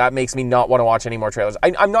trailer. That makes me not want to watch any more trailers.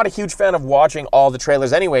 I'm not a huge fan of watching all the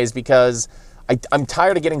trailers anyways because I'm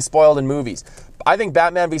tired of getting spoiled in movies. I think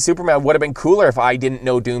Batman v Superman would have been cooler if I didn't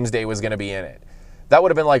know Doomsday was going to be in it. That would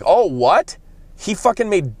have been like, oh, what? He fucking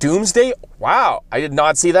made Doomsday? Wow, I did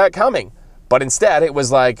not see that coming. But instead, it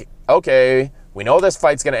was like, okay, we know this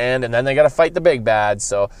fight's going to end, and then they got to fight the big bad,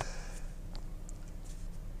 so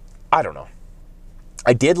I don't know.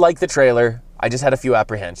 I did like the trailer. I just had a few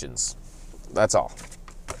apprehensions. That's all.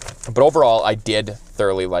 But overall, I did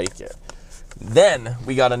thoroughly like it. Then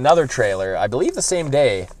we got another trailer, I believe the same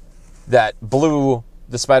day, that blew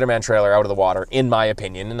the Spider-Man trailer out of the water, in my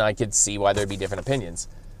opinion, and I could see why there'd be different opinions.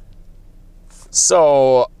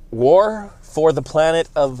 So, War for the Planet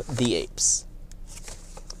of the Apes.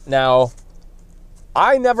 Now,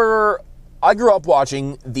 I grew up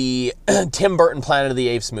watching the Tim Burton Planet of the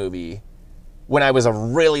Apes movie when I was a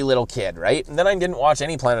really little kid, right? And then I didn't watch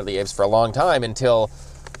any Planet of the Apes for a long time until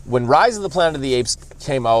when Rise of the Planet of the Apes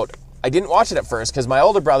came out. I didn't watch it at first because my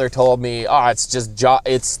older brother told me,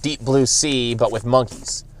 it's Deep Blue Sea, but with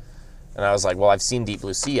monkeys. And I was like, well, I've seen Deep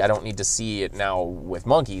Blue Sea. I don't need to see it now with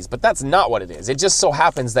monkeys. But that's not what it is. It just so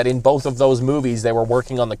happens that in both of those movies, they were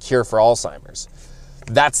working on the cure for Alzheimer's.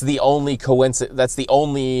 That's the only coincidence. That's the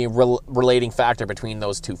only relating factor between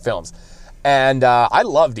those two films. And I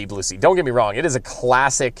love Deep Blue Sea. Don't get me wrong. It is a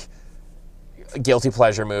classic guilty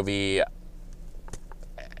pleasure movie.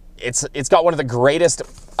 It's got one of the greatest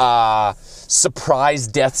surprise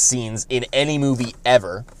death scenes in any movie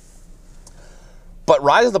ever. But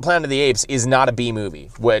Rise of the Planet of the Apes is not a B movie,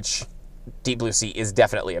 which Deep Blue Sea is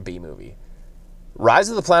definitely a B movie. Rise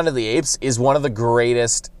of the Planet of the Apes is one of the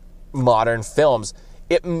greatest modern films.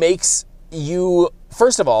 It makes you,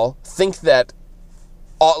 first of all, think that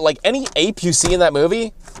like any ape you see in that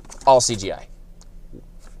movie, all CGI.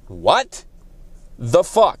 What the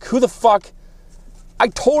fuck? Who the fuck? I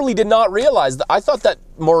totally did not realize that. I thought that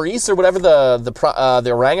Maurice or whatever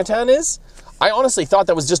the orangutan is, I honestly thought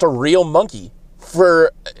that was just a real monkey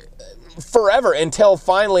for forever until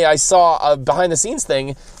finally I saw a behind the scenes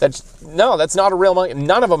thing that, no, that's not a real monkey.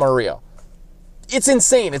 None of them are real. It's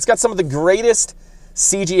insane. It's got some of the greatest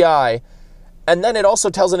CGI, and then it also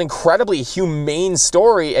tells an incredibly humane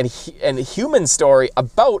story and human story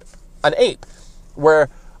about an ape, where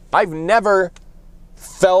I've never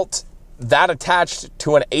felt that attached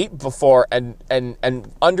to an ape before and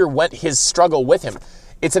underwent his struggle with him.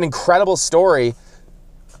 It's an incredible story,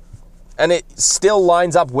 and it still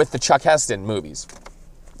lines up with the Chuck Heston movies.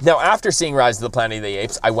 Now, after seeing Rise of the Planet of the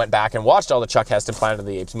Apes, I went back and watched all the Chuck Heston Planet of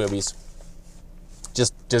the Apes movies.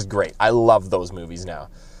 Just great. I love those movies now.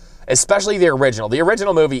 Especially the original. The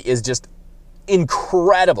original movie is just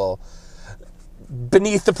incredible.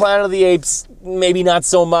 Beneath the Planet of the Apes, maybe not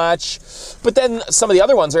so much. But then some of the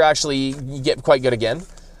other ones are actually get quite good again.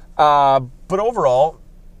 But overall,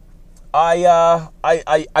 I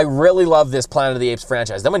really love this Planet of the Apes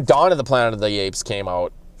franchise. Then when Dawn of the Planet of the Apes came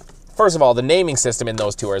out, first of all, the naming system in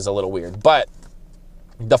those two is a little weird. But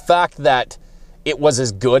the fact that it was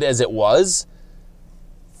as good as it was,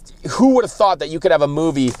 who would have thought that you could have a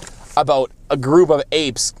movie about a group of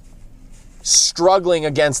apes struggling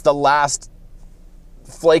against the last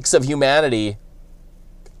flakes of humanity,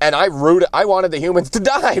 and I wanted the humans to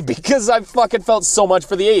die because I fucking felt so much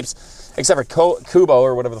for the apes, except for Kubo,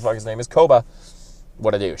 or whatever the fuck his name is, Koba.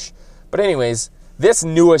 What a douche. But anyways, this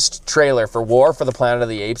newest trailer for War for the Planet of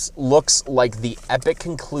the Apes looks like the epic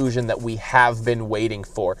conclusion that we have been waiting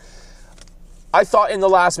for. I thought in the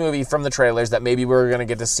last movie from the trailers that maybe we were going to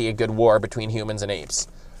get to see a good war between humans and apes.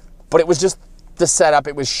 But it was just the setup.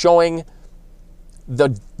 It was showing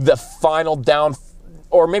the final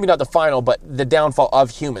or maybe not the final, but the downfall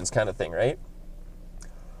of humans kind of thing, right?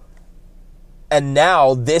 And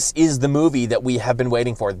now this is the movie that we have been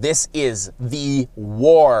waiting for. This is the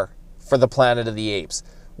war for the Planet of the Apes.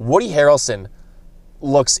 Woody Harrelson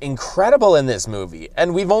looks incredible in this movie.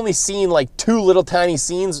 And we've only seen like 2 little tiny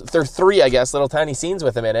scenes, or 3, I guess, little tiny scenes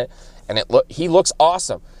with him in it. And he looks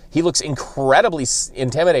awesome. He looks incredibly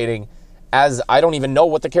intimidating, as I don't even know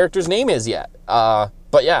what the character's name is yet.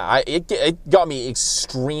 But yeah, it got me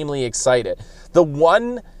extremely excited. The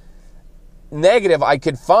one negative I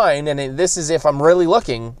could find, and this is if I'm really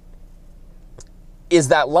looking, is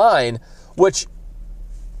that line, which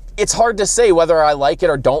it's hard to say whether I like it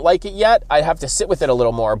or don't like it yet. I'd have to sit with it a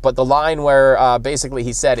little more. But the line where basically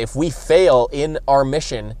he said, if we fail in our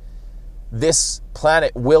mission, this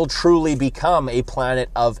planet will truly become a planet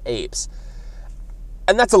of apes.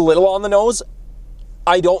 And that's a little on the nose.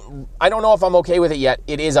 I don't know if I'm okay with it yet.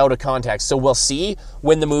 It is out of context. So we'll see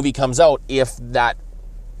when the movie comes out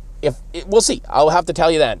we'll see. I'll have to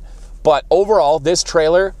tell you then. But overall, this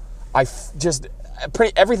trailer,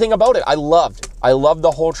 everything about it, I loved. I loved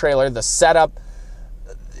the whole trailer, the setup,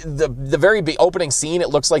 the very opening scene. It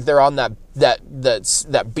looks like they're on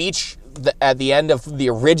that beach at the end of the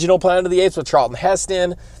original Planet of the Apes with Charlton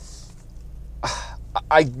Heston.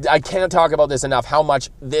 I can't talk about this enough, how much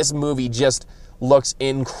this movie just looks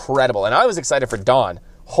incredible. And I was excited for Dawn.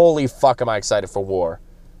 Holy fuck am I excited for War.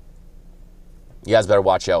 You guys better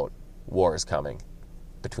watch out. War is coming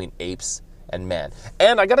between apes and man.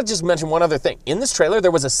 And I gotta just mention one other thing. In this trailer, there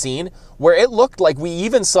was a scene where it looked like we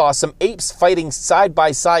even saw some apes fighting side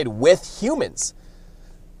by side with humans.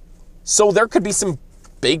 So there could be some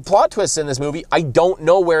big plot twists in this movie. I don't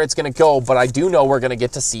know where it's gonna go, but I do know we're gonna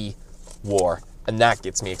get to see War. And that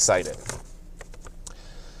gets me excited.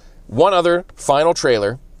 One other final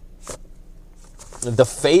trailer. The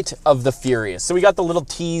Fate of the Furious. So we got the little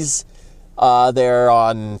tease there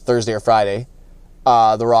on Thursday or Friday.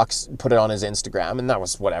 The Rock's put it on his Instagram, and that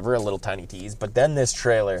was whatever, a little tiny tease. But then this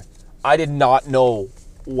trailer, I did not know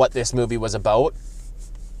what this movie was about.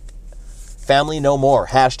 Family no more,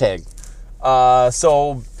 hashtag.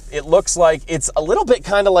 So it looks like it's a little bit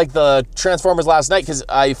kind of like the Transformers last night, because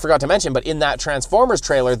I forgot to mention, but in that Transformers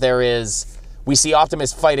trailer, we see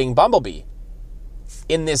Optimus fighting Bumblebee.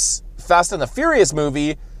 In this Fast and the Furious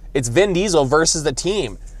movie, it's Vin Diesel versus the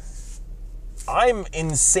team. I'm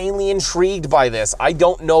insanely intrigued by this. I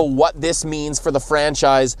don't know what this means for the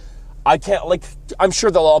franchise. I'm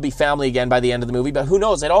sure they'll all be family again by the end of the movie, but who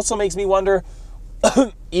knows? It also makes me wonder,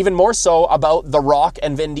 even more so, about The Rock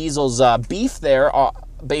and Vin Diesel's beef there,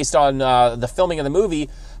 based on the filming of the movie.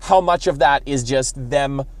 How much of that is just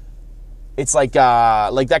them? It's like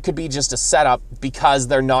that could be just a setup because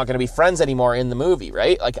they're not going to be friends anymore in the movie,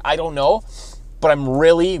 right? Like, I don't know, but I'm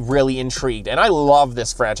really, really intrigued, and I love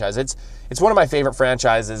this franchise. It's one of my favorite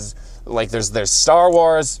franchises. Like, there's Star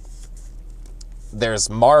Wars, there's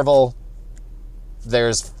Marvel,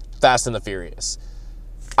 there's Fast and the Furious.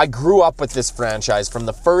 I grew up with this franchise from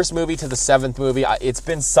the first movie to the 7th movie. It's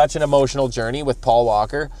been such an emotional journey with Paul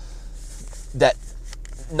Walker that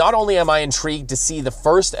not only am I intrigued to see the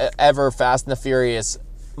first ever Fast and the Furious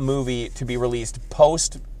movie to be released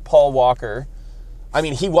post Paul Walker. I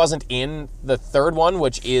mean, he wasn't in the 3rd one,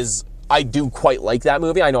 which is, I do quite like that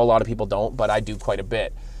movie. I know a lot of people don't, but I do quite a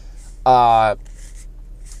bit. And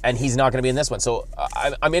he's not going to be in this one. So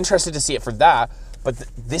I'm interested to see it for that. But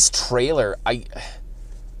this trailer,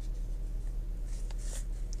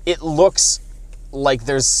 it looks like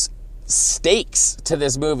there's stakes to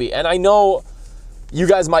this movie. And I know you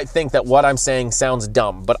guys might think that what I'm saying sounds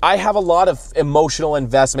dumb, but I have a lot of emotional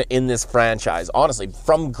investment in this franchise, honestly,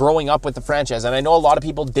 from growing up with the franchise. And I know a lot of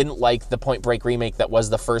people didn't like the Point Break remake that was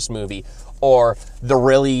the first movie, or the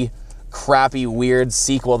really crappy, weird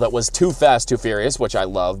sequel that was Too Fast, Too Furious, which I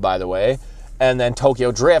love, by the way, and then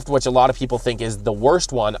Tokyo Drift, which a lot of people think is the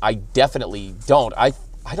worst one. I definitely don't. I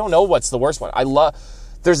don't know what's the worst one.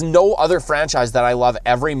 There's no other franchise that I love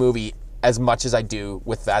every movie as much as I do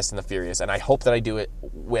with Fast and the Furious, and I hope that I do it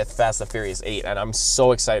with Fast and the Furious 8, and I'm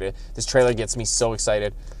so excited. This trailer gets me so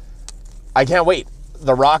excited. I can't wait.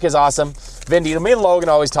 The Rock is awesome. Vin Diesel, me and Logan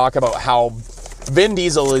always talk about how Vin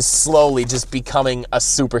Diesel is slowly just becoming a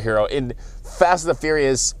superhero. In Fast and the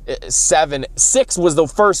Furious 6 was the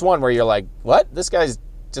first one where you're like, what? This guy's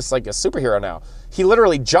just like a superhero now. He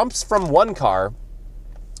literally jumps from one car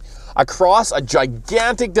across a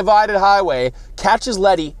gigantic divided highway, catches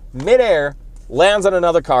Letty midair, lands on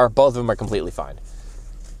another car. Both of them are completely fine.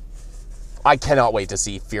 I cannot wait to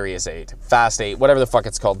see Furious 8, Fast 8, whatever the fuck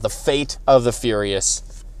it's called. The Fate of the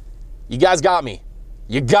Furious. You guys got me.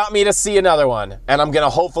 You got me to see another one, and I'm going to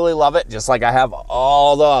hopefully love it just like I have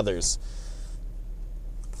all the others.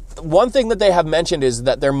 One thing that they have mentioned is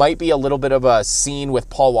that there might be a little bit of a scene with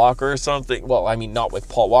Paul Walker or something. Well, I mean, not with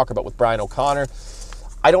Paul Walker, but with Brian O'Connor.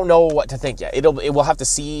 I don't know what to think yet. We'll have to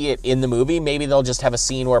see it in the movie. Maybe they'll just have a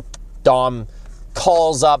scene where Dom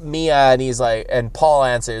calls up Mia and he's like, and Paul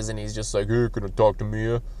answers and he's just like, hey, can I talk to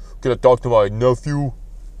Mia? Can I talk to my nephew?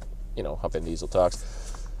 You know, how Vin Diesel talks.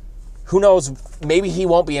 Who knows? Maybe he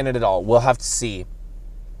won't be in it at all. We'll have to see.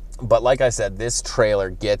 But like I said, this trailer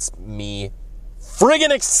gets me friggin'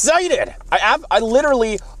 excited. I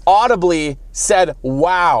literally audibly said,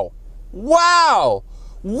 wow. Wow.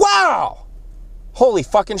 Wow. Holy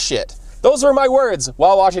fucking shit. Those were my words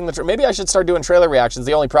while watching the trailer. Maybe I should start doing trailer reactions.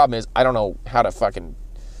 The only problem is I don't know how to fucking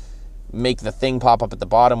make the thing pop up at the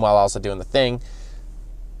bottom while also doing the thing.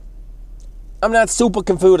 I'm not super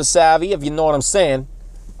computer savvy, if you know what I'm saying.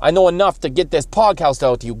 I know enough to get this podcast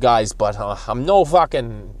out to you guys, but I'm no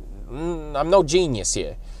genius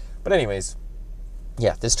here. But anyways,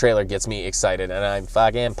 yeah, this trailer gets me excited, and I'm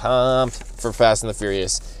fucking pumped for Fast and the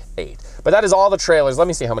Furious 8. But that is all the trailers. Let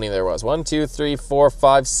me see how many there was. 1, 2, 3, 4,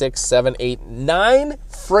 5, 6, 7, 8, 9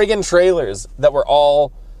 friggin' trailers that were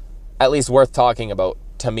all at least worth talking about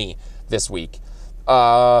to me this week.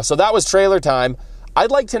 So that was trailer time. I'd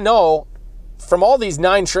like to know, from all these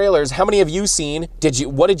 9 trailers, how many have you seen?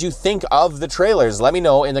 What did you think of the trailers? Let me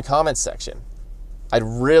know in the comments section. I'd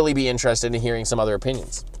really be interested in hearing some other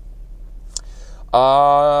opinions.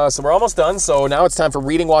 So we're almost done. So now it's time for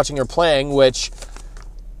reading, watching, or playing, which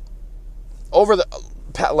over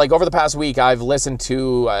the past week, I've listened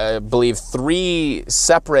to, I believe, 3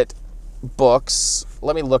 separate books.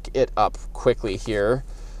 Let me look it up quickly here.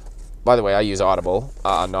 By the way, I use Audible,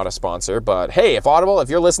 not a sponsor, but hey, if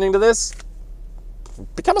you're listening to this,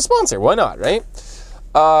 become a sponsor. Why not, right?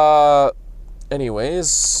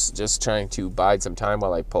 Anyways, just trying to bide some time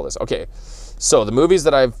while I pull this. Okay, so the movies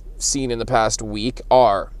that I've seen in the past week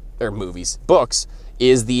books,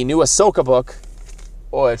 is the new Ahsoka book,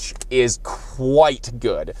 which is quite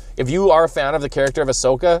good. If you are a fan of the character of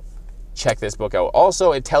Ahsoka, check this book out.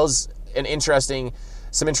 Also, it tells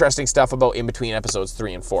some interesting stuff about in between episodes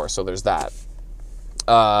 3 and 4, so there's that.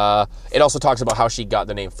 It also talks about how she got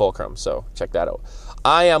the name Fulcrum, so check that out.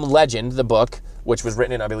 I Am Legend, the book, which was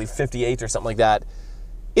written in, I believe, 58 or something like that.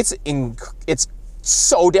 It's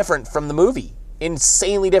so different from the movie.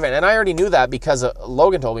 Insanely different. And I already knew that because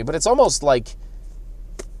Logan told me, but it's almost like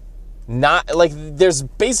not like there's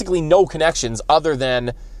basically no connections other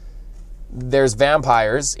than there's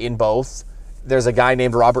vampires in both. There's a guy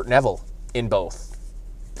named Robert Neville in both.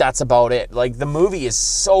 That's about it. Like, the movie is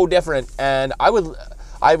so different. And I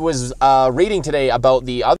was reading today about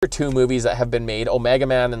the other 2 movies that have been made, Omega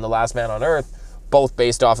Man and The Last Man on Earth, both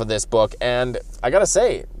based off of this book. And I gotta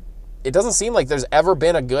say, it doesn't seem like there's ever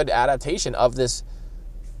been a good adaptation of this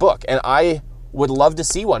book. And I would love to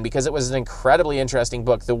see one because it was an incredibly interesting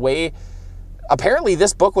book. Apparently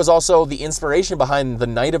this book was also the inspiration behind The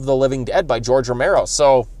Night of the Living Dead by George Romero.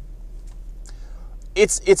 So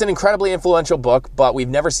it's an incredibly influential book, but we've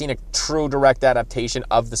never seen a true direct adaptation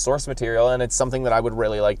of the source material, and it's something that I would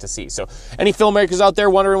really like to see. So any filmmakers out there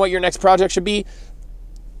wondering what your next project should be,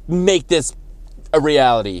 make this a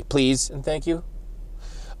reality, please, and thank you.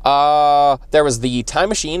 There was The Time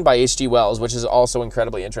Machine by H.G. Wells, which is also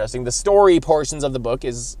incredibly interesting. The story portions of the book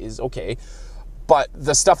is okay, but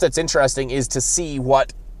the stuff that's interesting is to see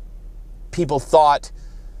what people thought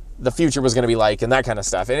the future was going to be like and that kind of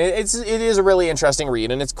stuff. And it is a really interesting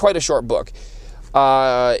read, and it's quite a short book.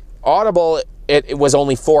 Audible, it was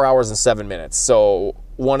only 4 hours and 7 minutes, so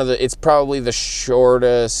it's probably the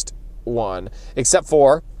shortest one, except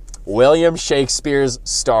for William Shakespeare's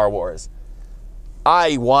Star Wars.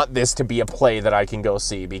 I want this to be a play that I can go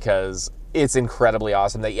see because it's incredibly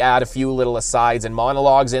awesome. They add a few little asides and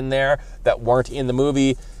monologues in there that weren't in the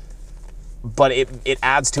movie, but it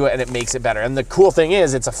adds to it and it makes it better. And the cool thing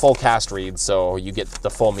is it's a full cast read, so you get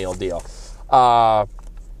the full meal deal. So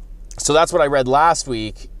that's what I read last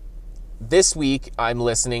week. This week I'm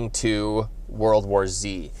listening to World War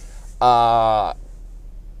Z. I've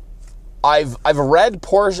read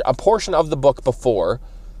a portion of the book before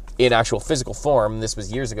in actual physical form. This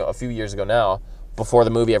was a few years ago now, before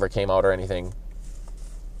the movie ever came out or anything.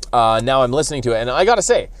 Now I'm listening to it, and I gotta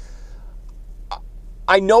say,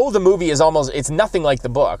 I know the movie it's nothing like the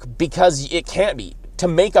book, because it can't be. To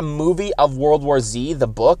make a movie of World War Z, the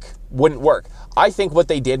book, wouldn't work. I think what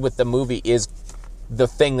they did with the movie is the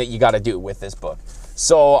thing that you gotta do with this book.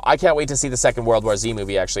 So I can't wait to see the second World War Z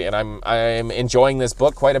movie, actually, and I'm enjoying this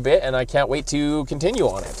book quite a bit, and I can't wait to continue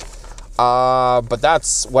on it. But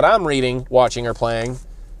that's what I'm reading, watching, or playing.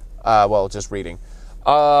 Well, just reading.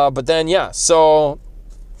 But then, yeah, so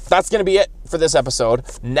that's going to be it for this episode.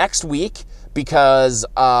 Next week, because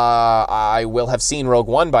I will have seen Rogue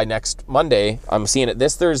One by next Monday. I'm seeing it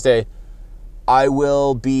this Thursday. I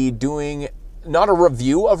will be doing not a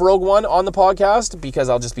review of Rogue One on the podcast, because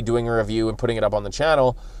I'll just be doing a review and putting it up on the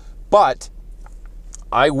channel. But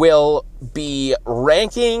I will be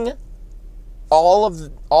ranking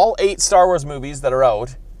all 8 Star Wars movies that are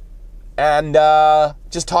out, and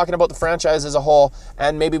just talking about the franchise as a whole,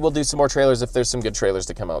 and maybe we'll do some more trailers if there's some good trailers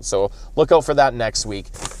to come out. So look out for that next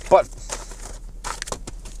week. But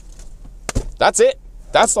that's it.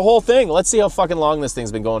 That's the whole thing. Let's see how fucking long this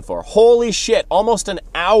thing's been going for. Holy shit, almost an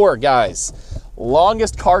hour, guys.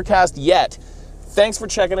 Longest Carcast yet. Thanks for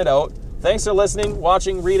checking it out. Thanks for listening,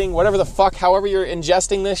 watching, reading, whatever the fuck, however you're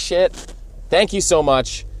ingesting this shit. Thank you so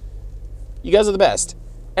much. You guys are the best.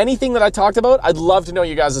 Anything that I talked about, I'd love to know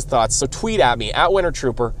you guys' thoughts. So tweet at me, at Winter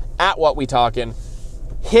Trooper, at What We Talkin'.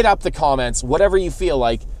 Hit up the comments, whatever you feel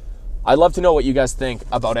like. I'd love to know what you guys think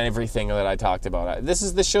about everything that I talked about. This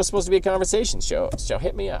show's supposed to be a conversation show, so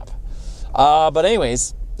hit me up. But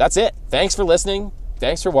anyways, that's it. Thanks for listening.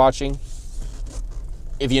 Thanks for watching.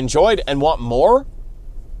 If you enjoyed and want more,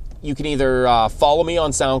 you can either follow me on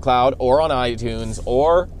SoundCloud or on iTunes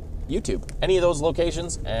or YouTube, any of those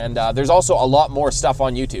locations. And there's also a lot more stuff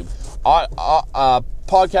on YouTube.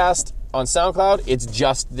 Podcast on SoundCloud, it's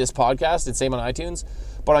just this podcast. It's same on iTunes.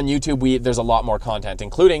 But on YouTube, there's a lot more content,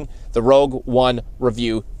 including the Rogue One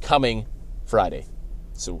review coming Friday.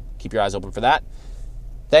 So keep your eyes open for that.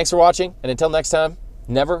 Thanks for watching, and until next time,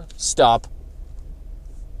 never stop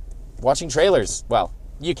watching trailers. Well,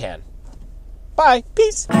 you can. Bye.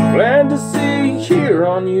 Peace. Glad to see you here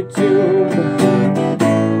on YouTube.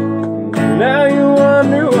 Now you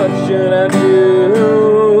wonder what should I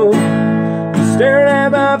do. Staring at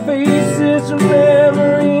my faces from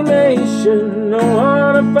Memory Nation. I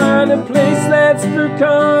wanna find a place that's for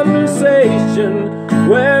conversation.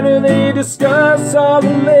 Where do they discuss all the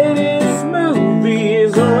latest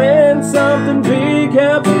movies? Or when something big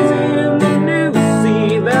happens in the news?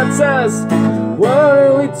 See, that's us. What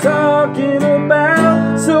are we talking about?